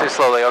 I rolled too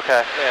slowly,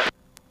 okay. Yeah.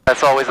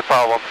 That's always the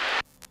problem.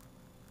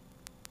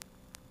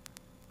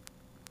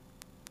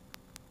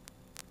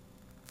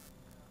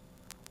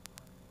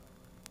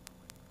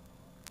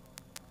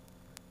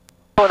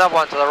 Do another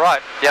one to the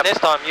right. Yep. And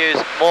this time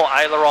use more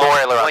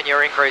aileron, when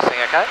you're increasing,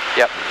 okay?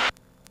 Yep.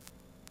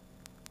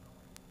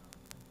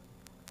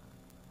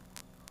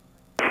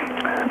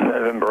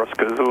 November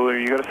Oscar Zulu,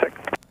 you got a sec?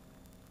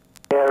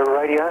 Yeah,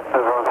 radio,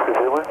 over Oscar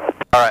Zulu.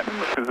 Alright.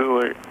 Oscar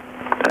Zulu.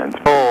 And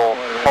Pull,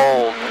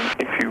 hold,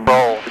 if you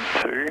roll.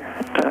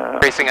 to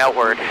Racing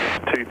outward.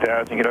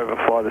 2000, you can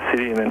overfly the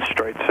city and then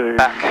straight to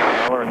Back.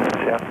 Manila and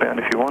then southbound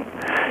if you want.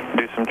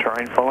 Do some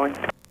terrain following.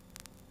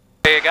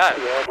 There you go.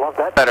 Yeah, I'd love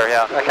that. Better,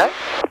 yeah. Okay.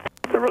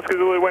 The Oscar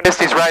Zulu went.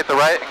 Misty's right,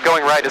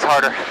 going right is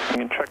harder.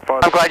 You can track by.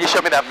 I'm glad you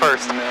showed me that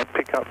first. And,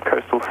 pick up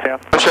coastal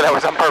south. I'm sure that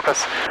was on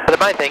purpose. But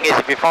the main thing is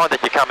if you find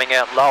that you're coming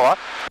out lower,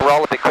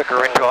 roll a bit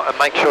quicker into it and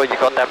make sure you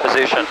got that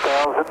position.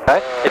 Okay?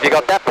 If you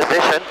got that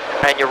position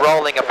and you're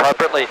rolling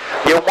appropriately,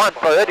 your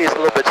 1/3 is a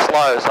little bit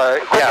slow,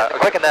 so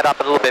quicken that up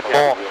a little bit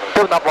more.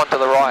 Do another one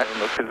to the right.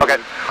 Okay.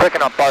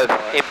 Quicken up both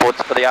inputs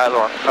for the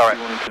aileron. Alright.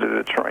 If you wanted to do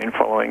the terrain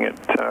following at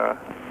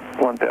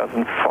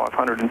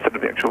 1,500 instead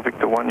of the actual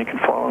Victor 1, you can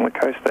fly along the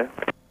coast there.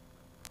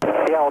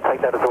 Yeah, I'll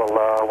take that as well.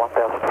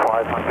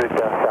 1,500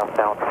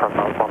 southbound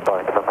from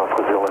Bondi to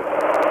Oscar Zulu.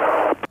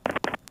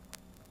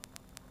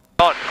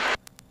 On.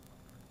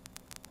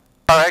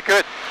 Alright,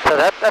 good. So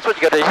that's what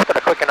you got to do. You just got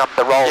to quicken up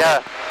the roll.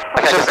 Yeah.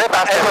 Okay, Just because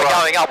faster as we're roll.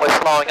 going up, we're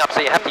slowing up,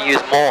 so you have to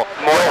use more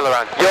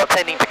aileron. You're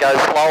tending to go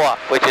slower,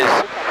 which is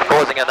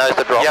causing a nose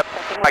to drop. Yep,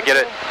 I get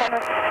it.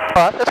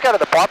 Alright, let's go to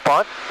the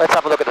pipeline. Let's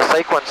have a look at the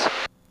sequence.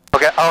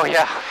 Okay, oh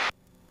yeah.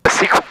 The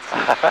sequence.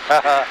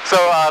 So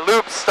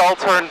loop, stall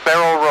turn,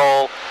 barrel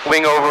roll,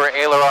 wing over,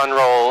 aileron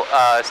roll,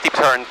 steep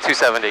turn,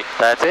 270.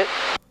 That's it.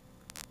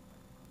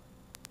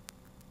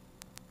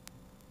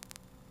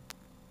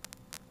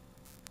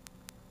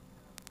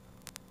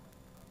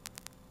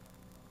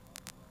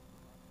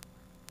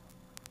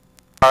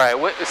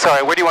 Alright,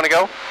 sorry, where do you want to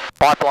go?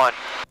 Pipeline.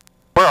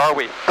 Where are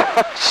we?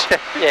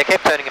 Shit. Yeah,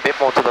 keep turning a bit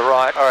more to the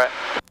right. Alright.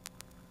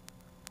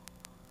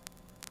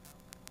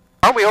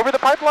 Aren't we over the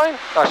pipeline?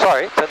 Oh,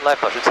 sorry, turn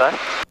left, I should say.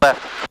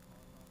 Left.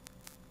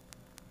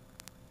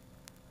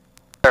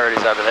 There it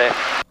is over there.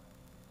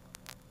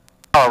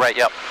 Oh, right,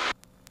 yep.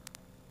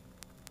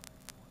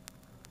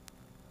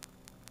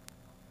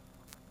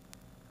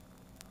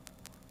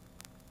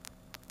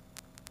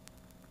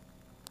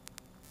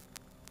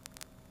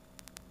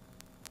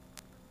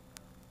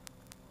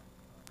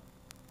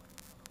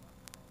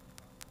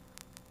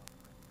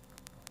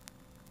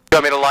 You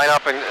want me to line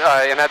up in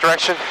that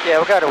direction? Yeah,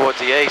 we'll go towards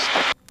the east.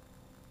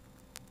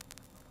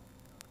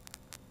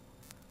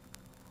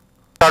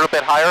 Start a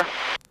bit higher?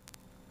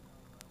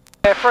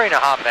 Yeah,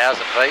 3,500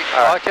 feet.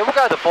 Alright. Okay, we'll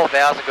go to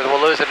 4,000 because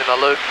we'll lose it in the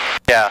loop.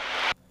 Yeah.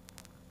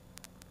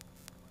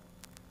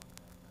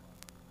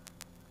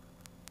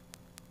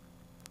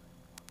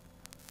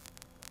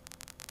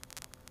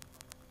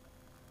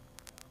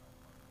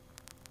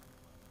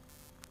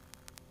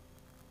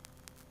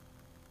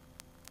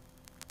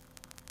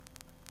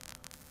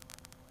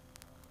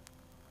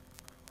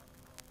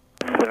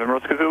 November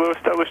Oscar Zulu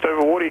established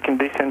over water, you can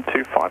descend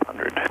to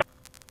 500.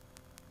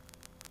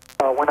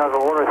 When over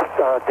water,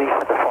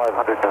 descend to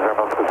 500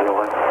 November Oscar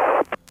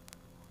Zulu.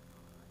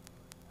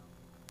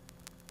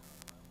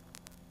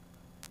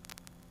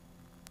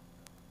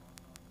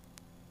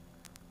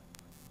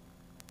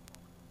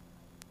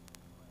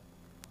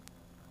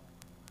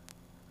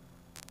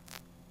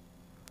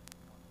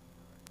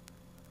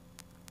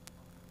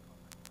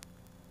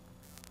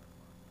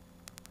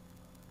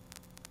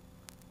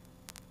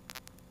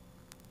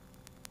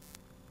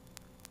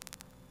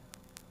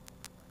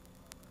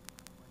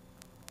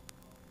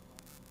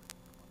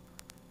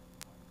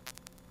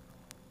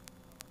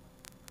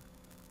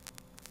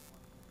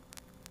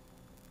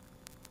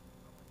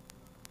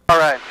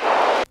 Alright.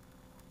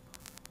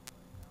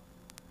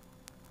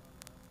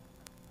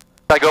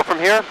 I go from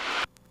here?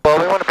 Well,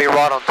 we want to be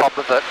right on top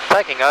of it.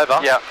 Taking over.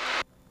 Yeah.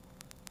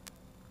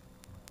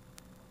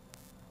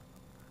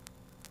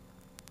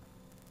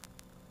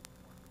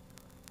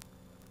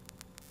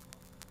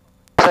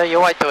 So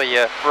you wait till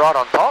you're right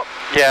on top?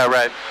 Yeah,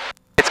 right.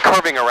 It's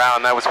curving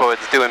around, that was what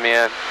was doing me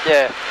in.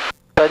 Yeah.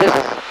 So this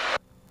is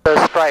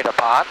the straighter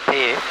part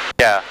here.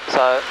 Yeah.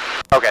 So,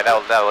 Okay,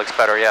 that looks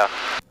better, yeah.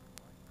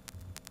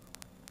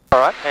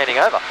 alright, handing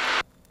over.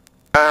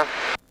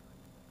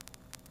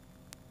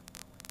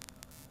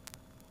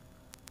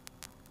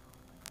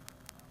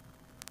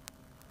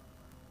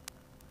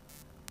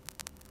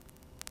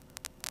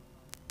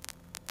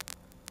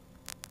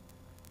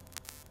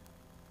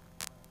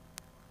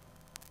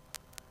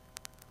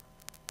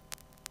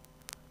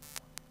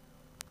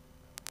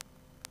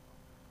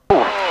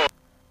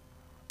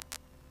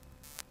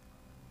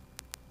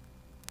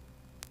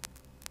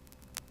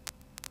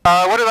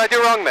 What did I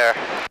do wrong there?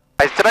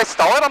 Did I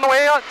stall it on the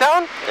way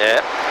down?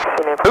 Yeah.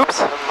 Oops.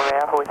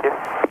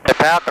 The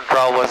power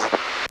control was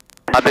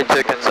a bit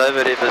too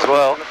conservative as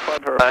well.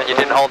 You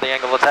didn't hold the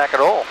angle of attack at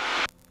all.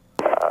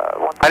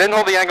 I didn't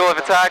hold the angle of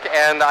attack,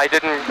 and I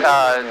didn't,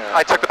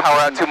 I took the power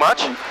out too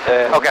much?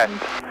 Yeah. Okay.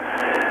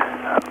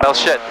 Well,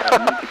 shit.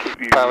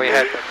 So we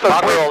had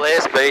overall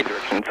airspeed,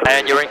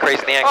 and you're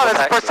increasing the angle Oh, of that's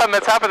the attack. first time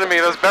that's happened to me.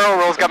 Those barrel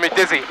rolls got me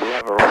dizzy.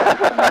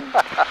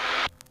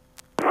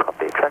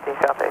 Copy, tracking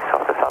southeast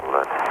off the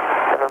Sutherland,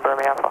 7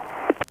 Burmy Alpha.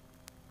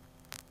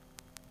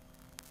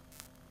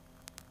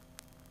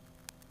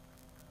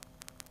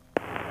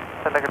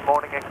 Good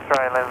morning,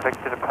 X-ray 11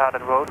 Victor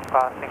departed world,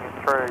 passing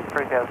through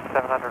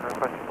 3,700,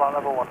 request flight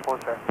level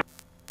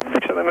 140.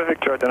 X-ray 11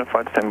 Victor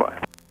identified, standby.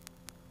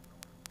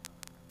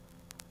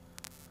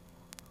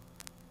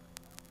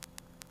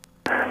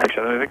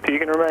 X-ray 11 Victor, you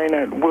can remain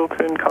at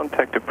Wilton,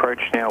 contact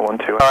approach now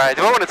 128. Alright,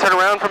 do I want to turn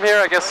around from here?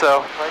 I guess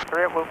so.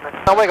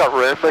 No, we got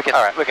room. We can,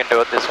 we can do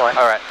it this way.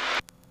 Alright.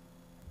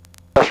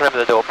 Just remember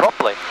to do it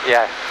properly.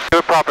 Yeah, do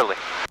it properly.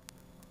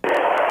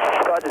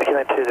 Just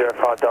killing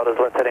 205 Deltas,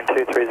 left heading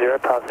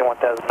 230, passing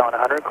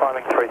 1,900,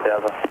 climbing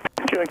 3,000.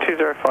 Killing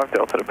 205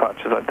 Delta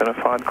departures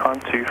identified, climb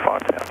to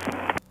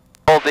 5,000.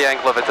 Hold the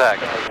angle of attack.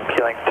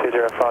 Killing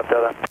 205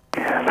 Delta.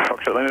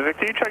 Foxtrot Lima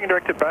Victor, you tracking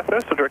direct to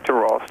Bathurst or direct to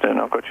Ralston?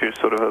 I've got you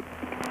sort of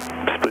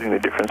splitting the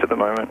difference at the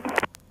moment.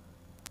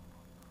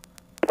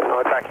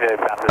 We're tracking to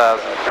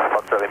Bathurst.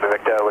 Foxtrot Lima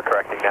Victor, we're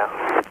correcting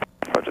now.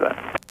 Roger that.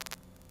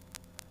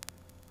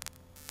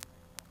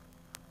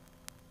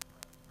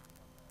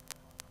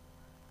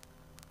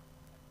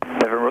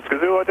 November Oscar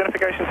Zulu,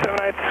 identification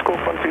 78, score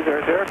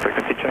 1200,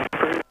 frequency change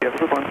approved. You have a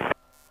good one.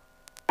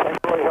 Thanks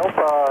for your help.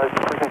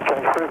 Frequency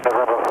change approved,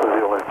 November Oscar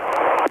Zulu.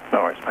 No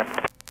worries, mate.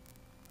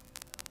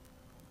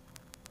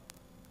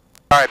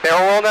 Alright,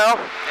 barrel roll now?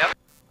 Yep.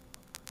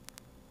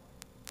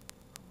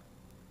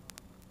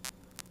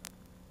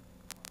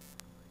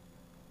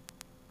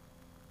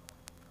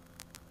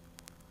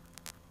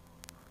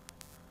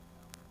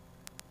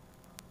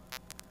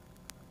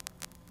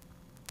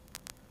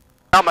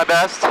 Not my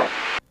best.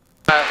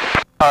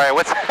 Alright,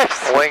 what's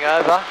next? Wing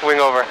over. Wing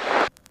over.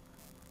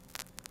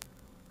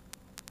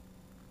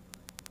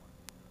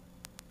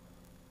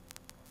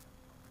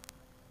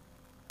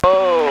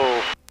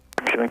 Oh.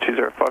 Killing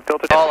 205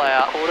 Delta. All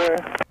out.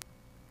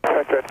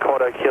 Correct,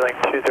 Cordo, killing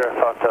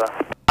 205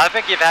 Delta. I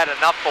think you've had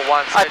enough for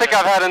one I think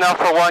I've had enough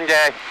for one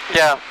gay.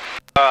 Yeah.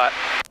 Alright.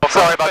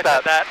 Sorry about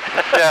that.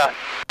 Yeah.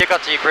 You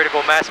got to your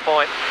critical mass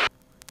point.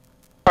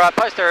 Alright,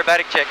 post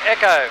aerobatic check.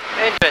 Echo.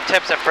 Engine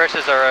temps and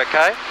pressures are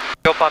okay.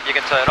 Fuel pump you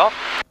can turn off.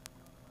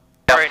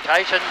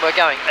 Orientation, we're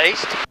going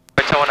east.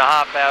 We're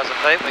 2,500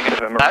 feet. We can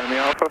do November that.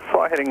 Romeo Alpha,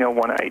 fly heading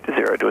 180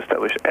 to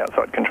establish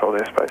outside controlled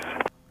airspace.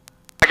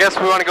 I guess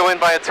we want to go in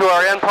by a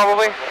 2RN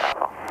probably?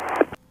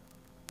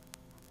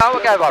 Oh,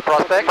 we'll go by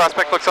Prospect.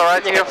 Prospect looks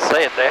alright to You you? can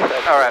see it there.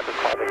 Alright.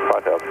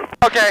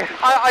 Okay,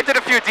 I did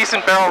a few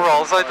decent barrel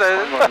rolls.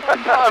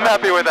 I'm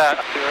happy with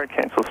that. Zero,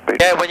 cancel speed.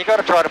 Yeah, when you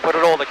got to try to put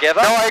it all together.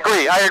 No, I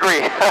agree.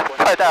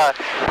 But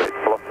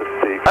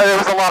there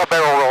was a lot of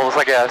barrel rolls,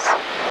 I guess.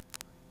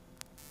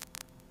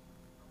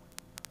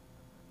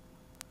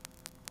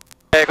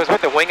 Yeah, because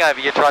with the wing over,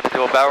 you tried to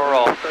do a barrel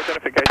roll.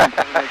 Identification.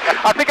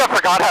 I think I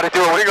forgot how to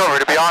do a wing over,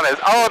 to be honest.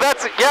 Oh,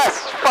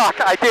 yes, fuck,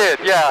 I did,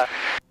 yeah.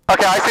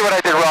 Okay, I see what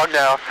I did wrong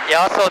now.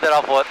 Yeah, I saw that. I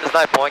thought there's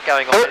no point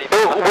going on any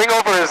The wing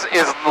over is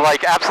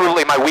like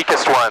absolutely my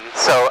weakest one.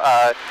 So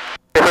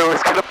if it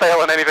was gonna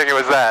fail on anything, it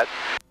was that.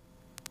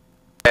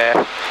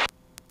 Yeah.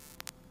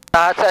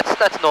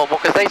 That's normal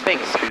because these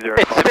things,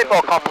 it's a bit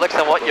more complex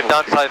than what you've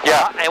done so far.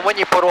 Yeah. And when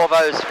you put all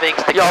those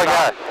things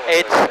together,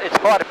 it's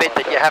quite a bit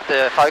that you have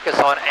to focus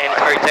on, and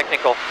it's very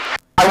technical.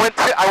 I went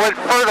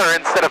further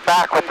instead of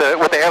back with the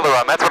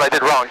aileron. That's what I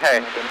did wrong.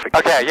 Hey.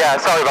 Okay. Yeah.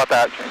 Sorry about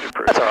that.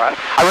 That's all right.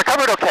 I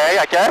recovered okay,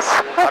 I guess.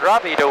 I'd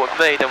rather you do it with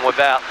me than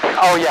without.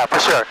 Oh yeah, for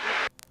sure.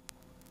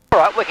 All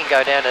right, we can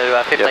go down to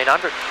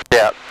 1500.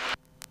 Yeah.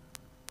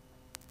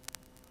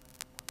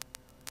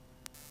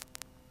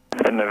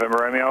 November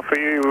Romeo Alpha, are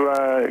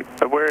you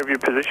aware of your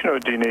position, or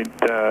do you need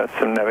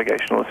some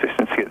navigational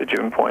assistance to get the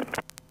Jibin point?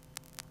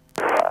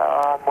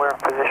 We're in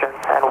position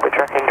and we'll be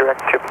tracking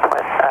direct to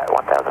point at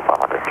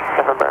 1500.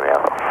 November Romeo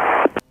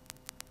Alpha.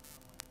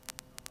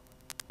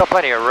 Got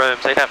plenty of room,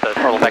 so you don't have to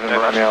throttle back too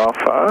much. Romeo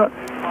Alpha,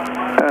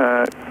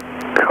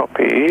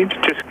 copied.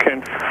 Just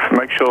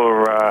make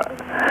sure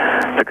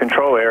the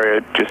control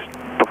area just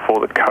before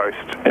the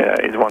coast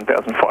is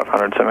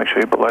 1500, so make sure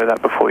you're below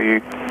that before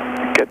you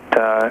get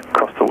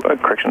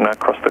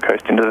across the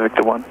coast into the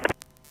Victor 1.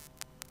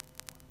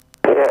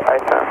 Yeah,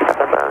 8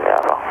 Romeo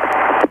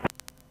Alpha.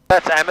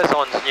 That's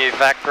Amazon's new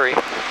factory.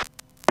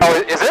 Oh,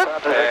 is it?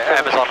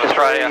 Yeah, Amazon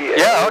Australia.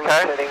 Yeah.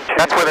 Okay.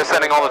 That's where they're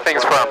sending all the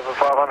things from.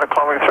 500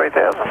 kilometers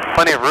 3000.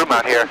 Plenty of room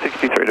out here.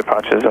 63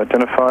 departures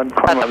identified.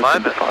 At the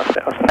moment.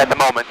 5,000. At the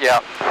moment,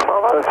 yeah.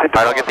 Alright,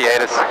 I'll get the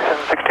ATIS.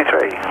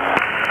 63.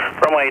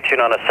 Runway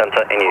 29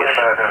 center in use.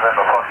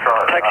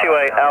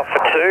 Taxiway Alpha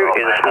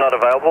 2 is not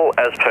available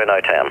as per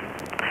NOTAM.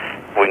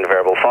 Wind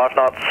variable 5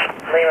 knots.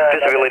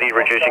 Visibility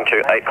reducing to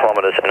 8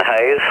 kilometers in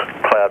haze.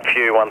 Cloud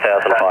few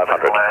 1,500.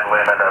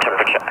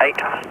 Temperature 8.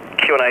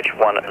 QNH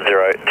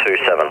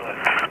 1027.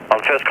 On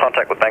first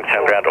contact with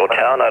Bankstown ground or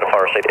tower, notify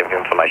receipt of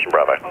information.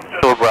 Bravo.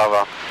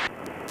 Bravo.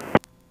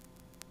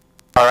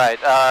 Alright,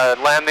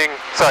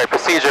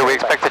 procedure, we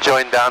expect to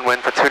join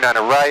downwind for 29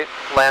 right.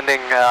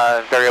 Landing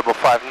variable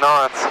 5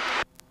 knots.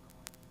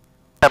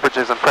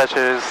 Temperatures and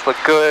pressures look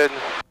good.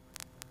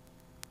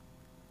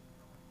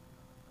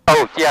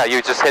 Oh, yeah,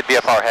 you just hit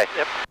VFR, hey.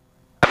 Yep.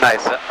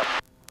 Nice.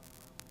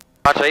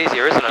 Much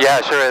easier, isn't it? Yeah,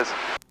 it sure is.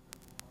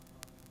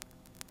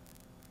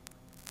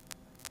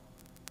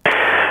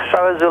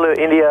 Bravo Zulu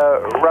India,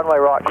 runway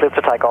right, clear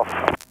for takeoff.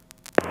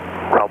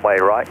 Runway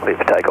right, clear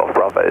for takeoff,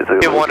 Bravo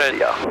Zulu. You wanted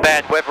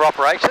bad weather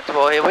operations?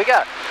 Well, here we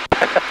go.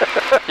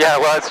 Yeah,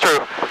 well, that's true.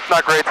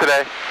 Not great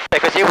today.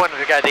 Because you wanted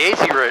to go the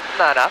easy route.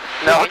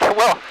 No, okay,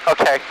 well,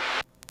 okay.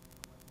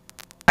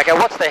 Okay,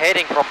 what's the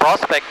heading from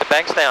Prospect to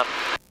Bankstown?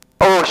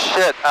 Oh,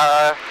 shit,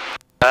 I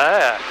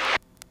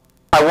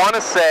want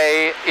to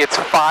say it's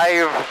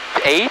 5-8.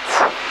 Is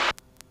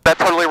that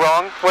totally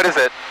wrong? What is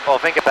it? Well,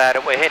 think about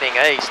it, we're heading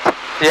east.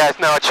 Yeah,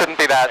 no, it shouldn't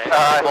be that.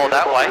 More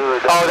that way.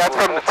 Oh, that's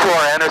from the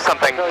 2RN or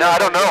something. No, I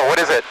don't know. What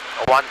is it?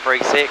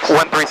 136.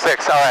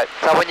 136, alright.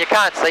 So when you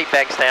can't see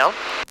Bankstown,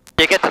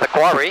 you get to the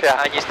quarry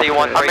and you see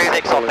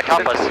 136 off the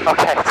compass.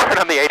 Okay, turn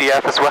on the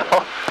ADF as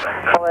well.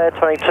 Flair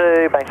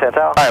 22, Bankstown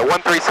Tower. Alright,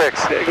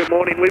 136. Good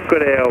morning, we've got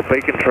our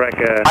beacon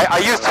tracker.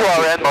 I use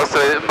 2RN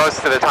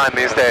most of the time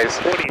these days.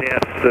 Pointing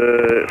out,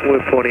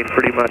 we're pointing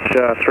pretty much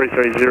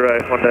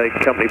 330 on the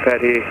company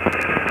pad here.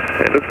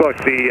 It looks like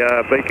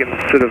the beacon's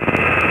sort of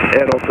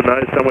out off the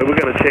nose somewhere. We're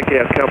going to check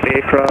out company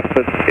aircraft,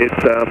 but it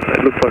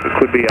looks like it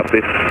could be up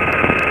this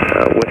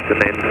western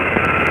end,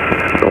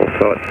 north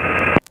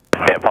side.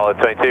 Yeah, Apollo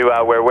 22,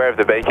 we're aware of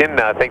the beacon.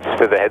 Thanks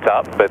for the heads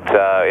up, but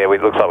yeah,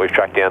 it looks like we've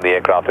tracked down the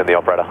aircraft and the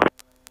operator.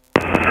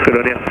 Good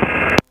on you.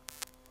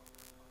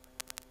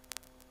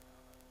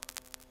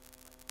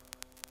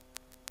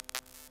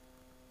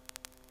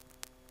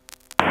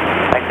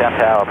 Bankstown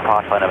Tower,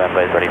 departure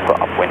November is ready for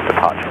upwind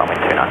departure runway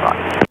 29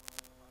 right.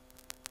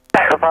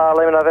 Papa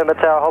Lima November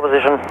Tower, hold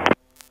position.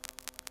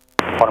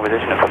 On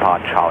position for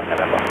departure Charlie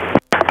November.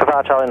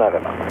 Papa Charlie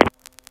November.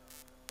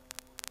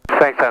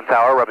 Bankstown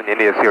Tower, Robin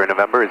India Sierra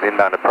November is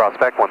inbound at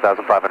Prospect,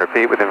 1,500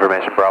 feet with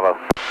information Bravo.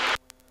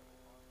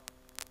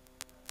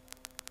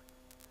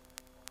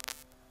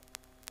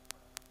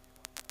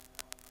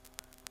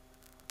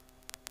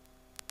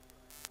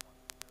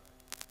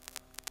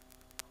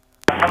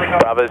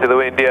 Bravo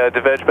Zulu India,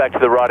 diverge back to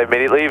the right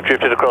immediately. You've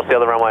drifted across the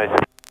other runways.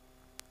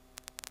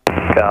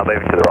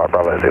 Moving to the right,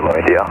 Bravo Zulu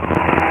India.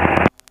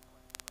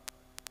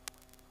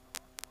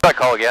 Should I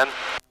call again?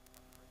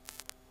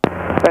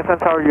 Bankstown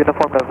Tower,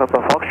 uniform November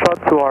Foxtrot,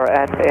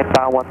 2RN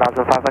inbound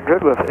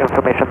 1500 with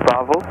information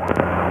Bravo.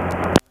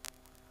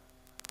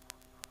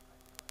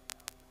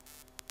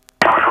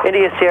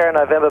 India Sierra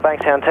November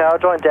Bankstown Tower,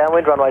 join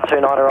downwind, runway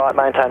 29 right,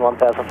 maintain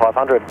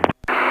 1500.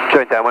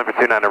 Join downwind for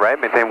 29 right,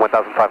 maintain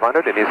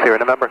 1,500, India Sierra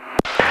November.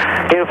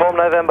 Uniform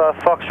November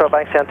Foxtrot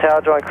Bankstown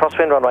Tower, join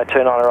crosswind, runway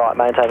 29 right,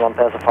 maintain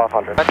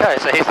 1500. Okay,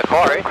 so here's the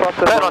quarry.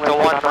 Turn on to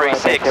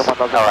 136.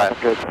 Alright.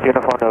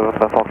 Uniform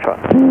November Foxtrot.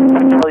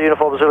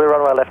 Uniform Zulu,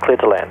 runway left, clear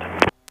to land.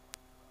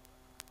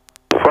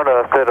 Runway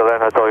left, clear to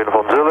land, Hotel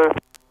Uniform Zulu.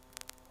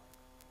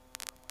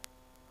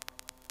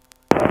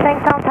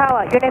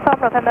 Tower, Uniform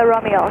November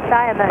Romeo,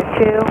 Diamond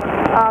to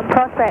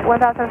Prospect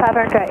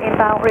 1500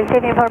 inbound,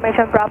 receive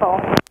information Bravo.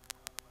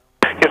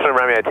 Houston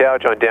Romeo Tower,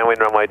 join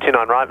downwind runway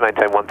 29 right,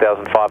 maintain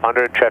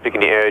 1500. Traffic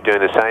in the area doing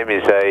the same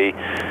is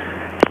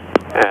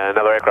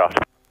another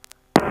aircraft.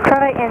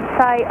 Traffic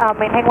inside,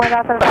 maintain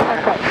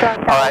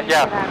 1500. Alright,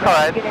 yeah,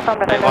 alright. Uniform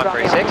November Romeo.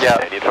 136. Yeah.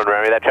 Houston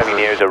Romeo, that traffic in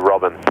the area is a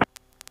Robin.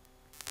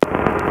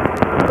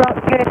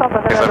 Uniform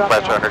November Because that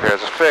flat Romeo. tracker here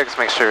is fixed,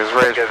 make sure it's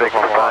raised.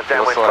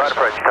 Downwind, right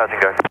approach, touch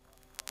and go.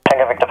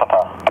 Tango Victor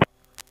Papa.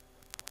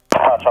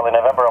 Charlie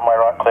November, on my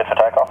right, cleared for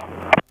takeoff.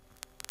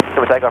 Clear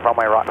for takeoff,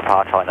 runway right,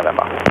 depart, Charlie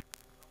November.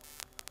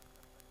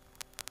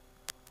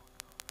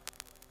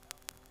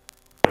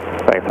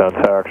 Thanks,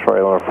 Tower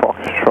X-ray,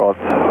 Foxtrot,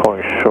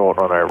 holding short,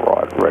 runway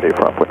right, ready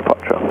for upwind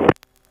departure.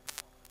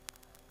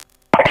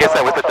 I guess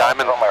that was the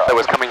diamond that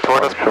was coming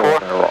toward us before.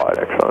 Short, runway right,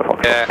 X-ray,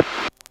 Foxtrot. Yeah.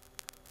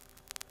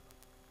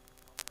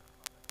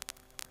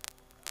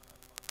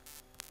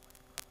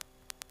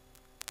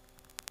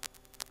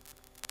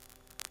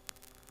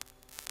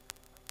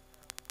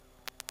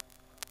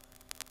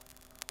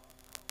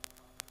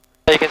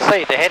 So you can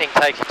see the heading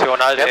takes you to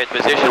an overhead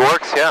position. It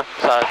works, yeah.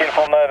 So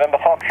Uniform November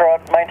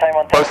Foxtrot, maintain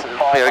 1500.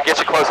 Yeah, it gets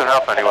you close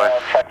enough anyway.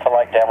 Track for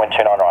Lake, downwind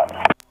 29 right.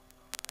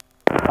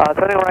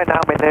 Turning right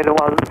now, maintain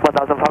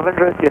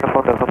 1500,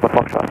 Uniform November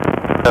Foxtrot.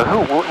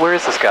 Where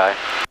is this guy?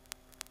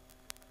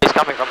 he's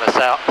coming from the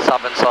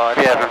southern side.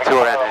 Yeah, from 2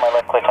 On my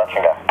left, clear, touch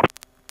and go.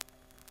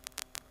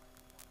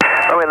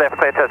 Runway left,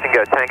 clear, touch and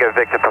go. Tango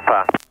Victor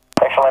Papa.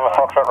 Actually, Lima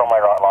Foxtrot, runway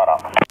right, line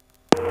up.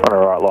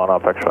 Runway right, line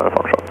up, X-ray,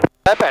 Foxtrot.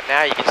 How about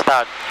now you can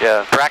start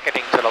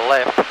bracketing to the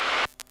left.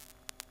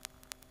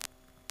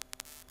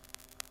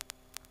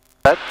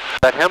 That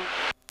him?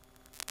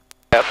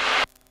 Yep.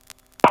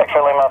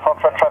 Actually, Lima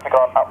Foxtrot, traffic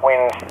on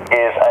upwind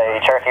is a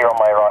Cherokee,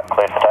 runway right,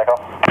 cleared for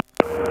takeoff.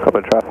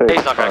 Copy traffic.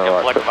 He's not going to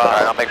conflict with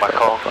Alright, us. I'll make my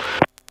call.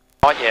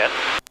 Not yet.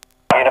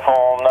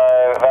 Uniform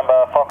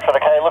November Foxtrot,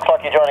 okay, looks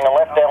like you're joining a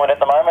left downwind at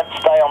the moment.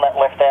 Stay on that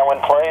left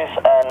downwind, please,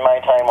 and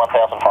maintain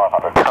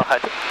 1500.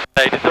 God,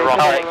 they did the wrong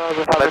thing.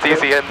 That's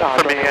easy in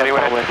for me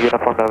anyway.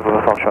 Uniform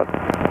November Foxtrot.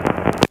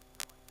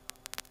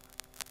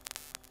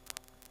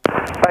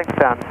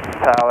 Bankstown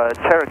Tower,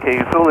 Cherokee,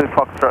 Zulu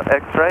Foxtrot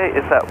X-ray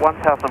is at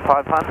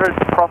 1500,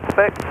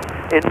 Prospect,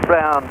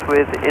 inbound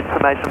with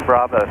information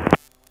Bravo.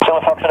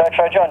 Zulu Foxtrot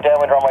X-ray, join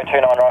downwind runway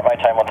 29 right,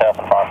 maintain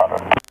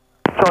 1500.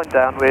 Join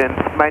downwind,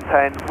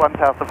 maintain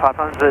 1500,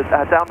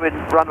 downwind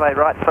runway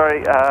right,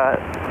 sorry,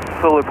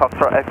 Zulu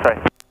Foxtrot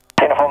X-ray.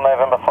 Uniform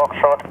November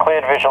Foxtrot,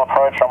 cleared visual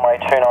approach, runway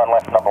 29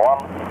 left, number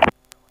 1.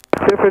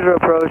 Clear visual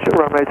approach,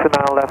 runway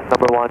 29 left,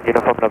 number 1,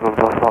 Uniform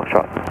November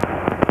Foxtrot.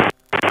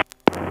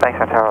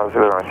 Bankstown Tower,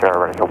 Zulu Romeo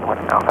Sierra, ready, point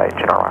Alpha 8,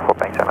 general right, for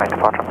Bankstown main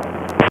departure.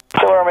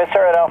 Zulu Romeo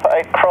Sierra, Alpha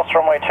 8, cross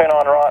runway 29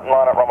 right and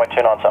line up runway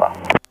 29 centre.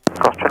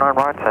 Cross 29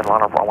 right and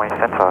line up runway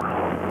centre,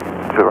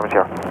 Zulu Romeo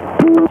Sierra.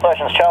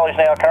 Stations Charlie's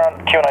now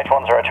current, QNH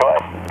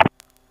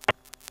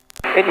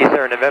 1028. India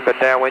Sierra November,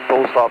 downwind,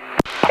 full stop.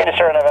 India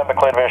Sierra November,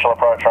 cleared visual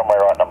approach, runway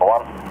right, number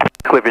 1.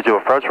 Clear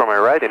visual approach, runway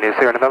right, India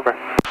Sierra November.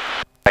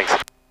 Thanks.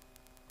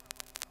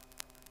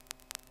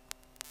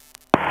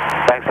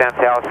 Bankstown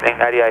Tower, sitting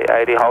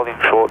 8880, holding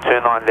short,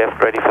 29 left,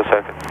 ready for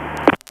circuit.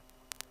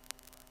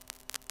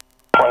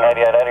 Wing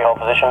 8880, hold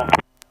position.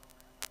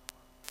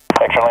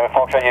 Extra Lima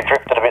Foxtrot, you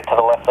drifted a bit to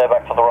the left there,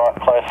 back to the right,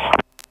 close.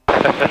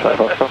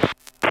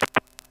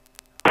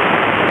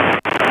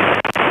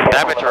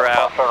 Amateur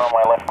out.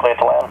 Runway left, clear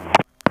to land.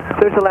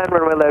 Clear to land,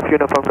 runway left,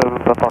 Uniform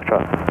November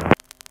Foxtrot.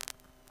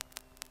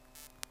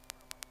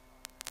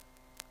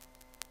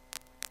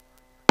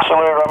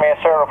 Zulu Romeo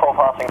Sierra, report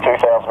passing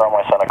 2000,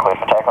 runway centre, clear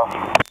for takeoff.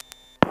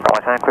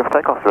 Runway centre, clear for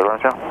takeoff, Zulu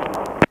Romeo Sierra.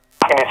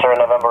 India Sierra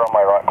November,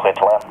 runway right, clear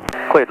to land.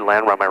 Cleared to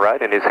land, runway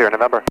right, India Sierra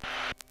November.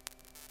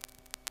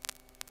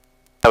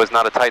 That was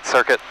not a tight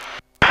circuit.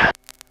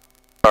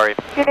 Sorry.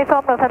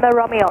 Uniform November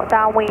Romeo,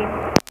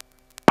 downwind.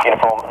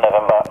 Uniform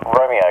November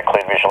Romeo,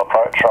 cleared visual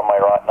approach, runway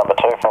right, number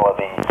 2, follow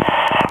the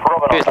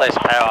Robin. Use less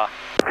power.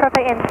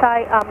 Traffic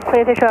inside,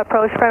 clear visual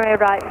approach, runway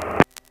right.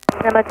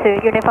 Number 2,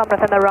 Uniform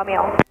November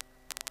Romeo.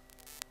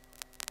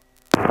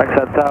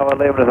 Bankstown Tower,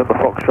 Lima November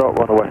Foxtrot,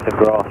 run the western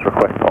grass,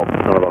 request ops,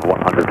 not above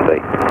 100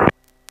 feet.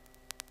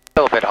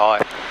 Still a bit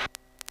high.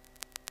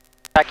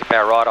 Take your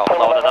power right off,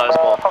 lower the nose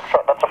more.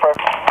 Foxtrot, that's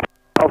approved.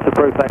 Off the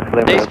proof, thanks,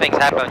 Lima. These things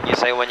happen, you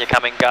see, when you're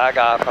coming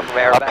gaga from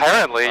America.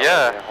 Apparently,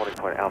 yeah. Holding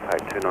point Alpha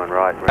 829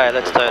 right. Okay,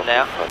 let's turn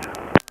now.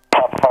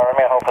 Papa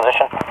Romeo, hold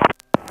position.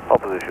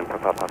 Hold position,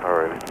 Papa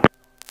Romeo.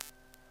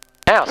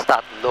 Now it's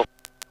starting to look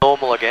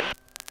normal again.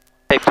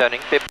 Keep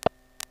turning, bit.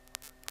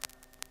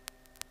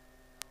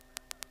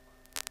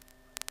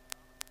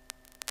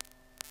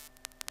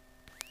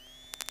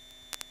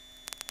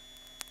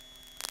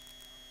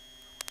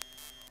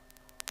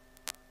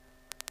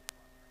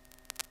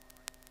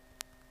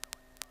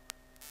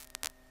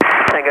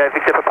 Tango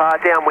Victor Papa,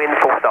 downwind,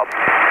 full stop.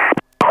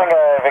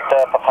 Tango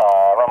Victor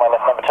Papa, runway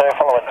left, number 2,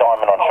 follow a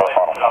diamond on short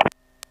final.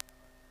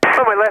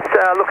 Runway left,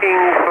 looking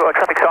for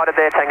traffic sighted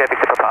there, Tango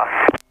Victor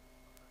Papa.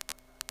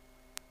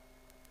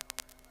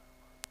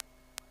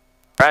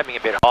 Aiming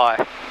a bit high.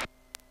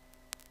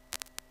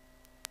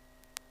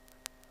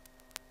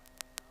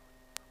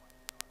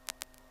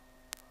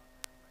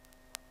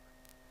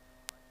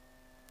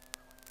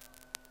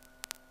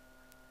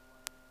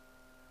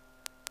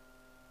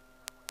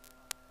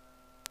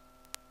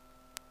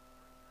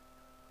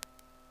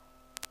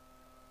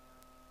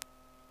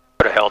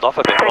 Could have held off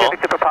a bit more.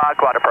 Victor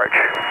Park, wide approach.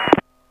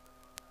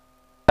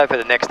 Go for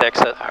the next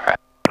exit. Alright.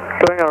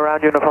 Going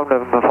around Uniform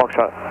November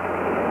Foxtrot.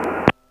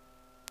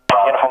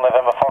 Uniform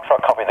November Foxtrot,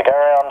 copy the go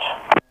around.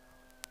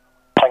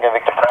 Tango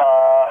Victor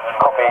Papa,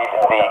 copy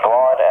the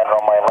glide and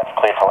runway left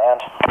clear to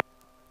land.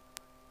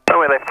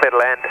 Runway left clear to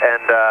land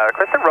and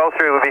request a roll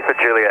through will be for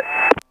Juliet.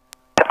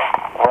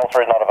 Roll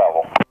through is not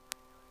available.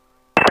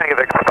 Tango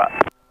Victor Papa.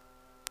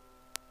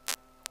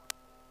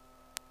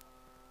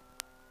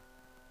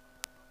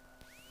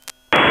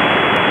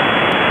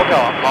 Look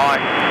on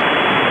Mike.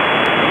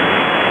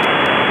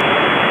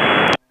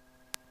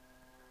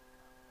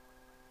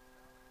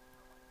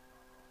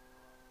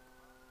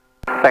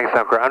 Thanks,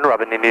 South Ground.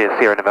 Robin India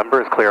Sierra November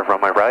is clear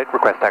from my right.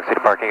 Request taxi to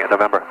parking at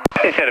November.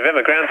 Sierra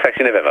November, ground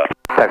taxi November.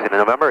 Taxi to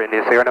November,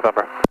 India Sierra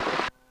November.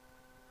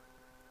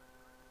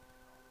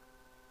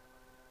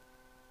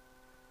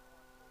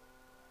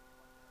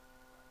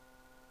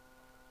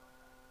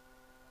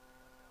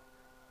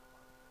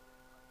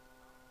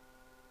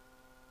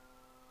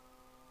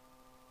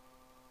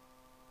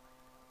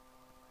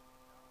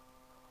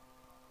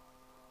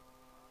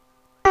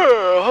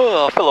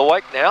 I feel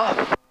awake now.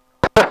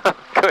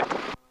 Good.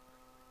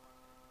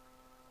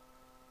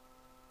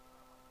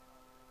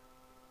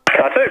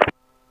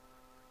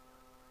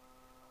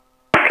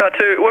 Car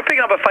 2, we're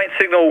picking up a faint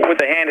signal with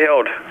the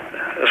handheld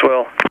as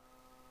well.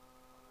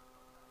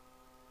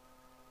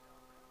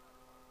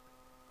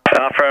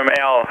 From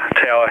our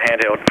tower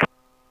handheld.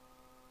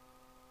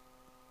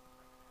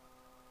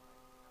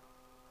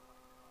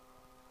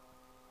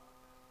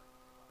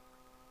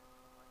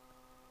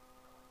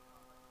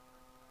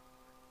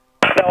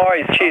 No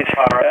worries, cheers.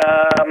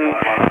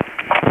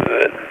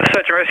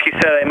 Search and rescue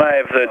said they may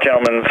have the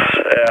gentleman's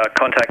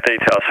contact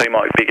details, so you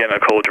might be getting a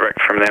call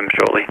direct from them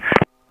shortly.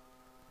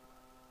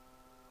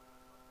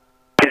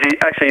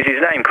 Is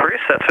his name Chris?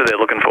 That's who they're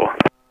looking for.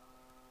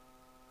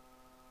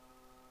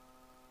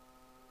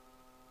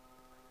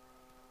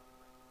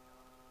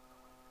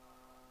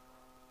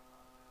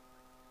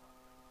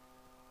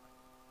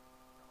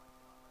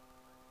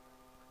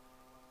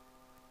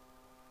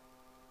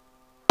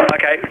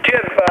 Okay, do you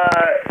have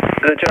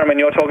the gentleman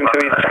you're talking to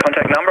his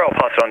contact number? I'll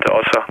pass it on to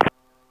Osa.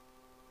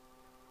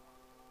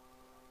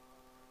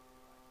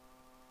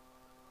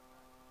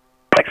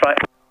 Thanks, mate.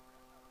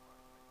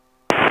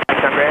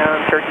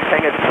 Ground, Cherokee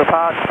Tango to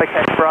Park, take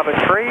taxi Bravo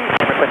 3,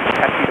 and request a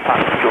taxi to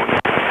Park Georgia.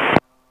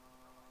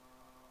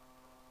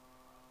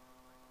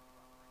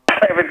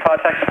 Tango Victor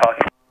Park, taxi to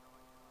parking.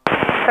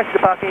 Taxi to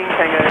parking,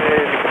 Tango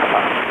Victor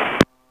Park.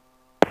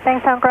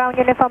 Thanks on ground,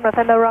 Uniform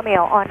November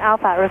Romeo on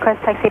Alpha,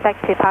 request taxi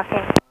back to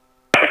parking.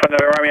 Uniform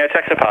November Romeo,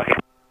 taxi to parking.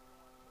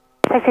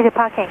 Taxi to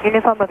parking,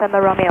 Uniform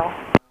November Romeo.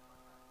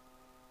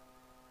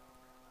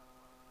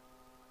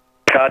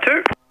 Car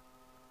 2.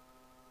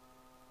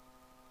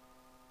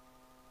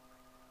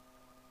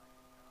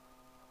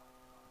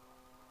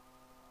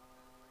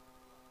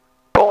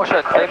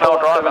 Caution, female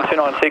driver.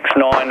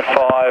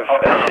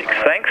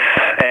 7296956, thanks.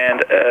 And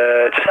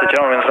just the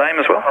gentleman's name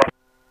as well.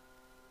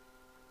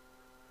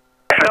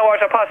 No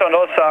worries, I'll pass it on to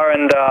OSAR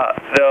and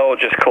they'll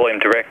just call him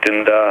direct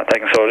and they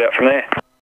can sort it out from there.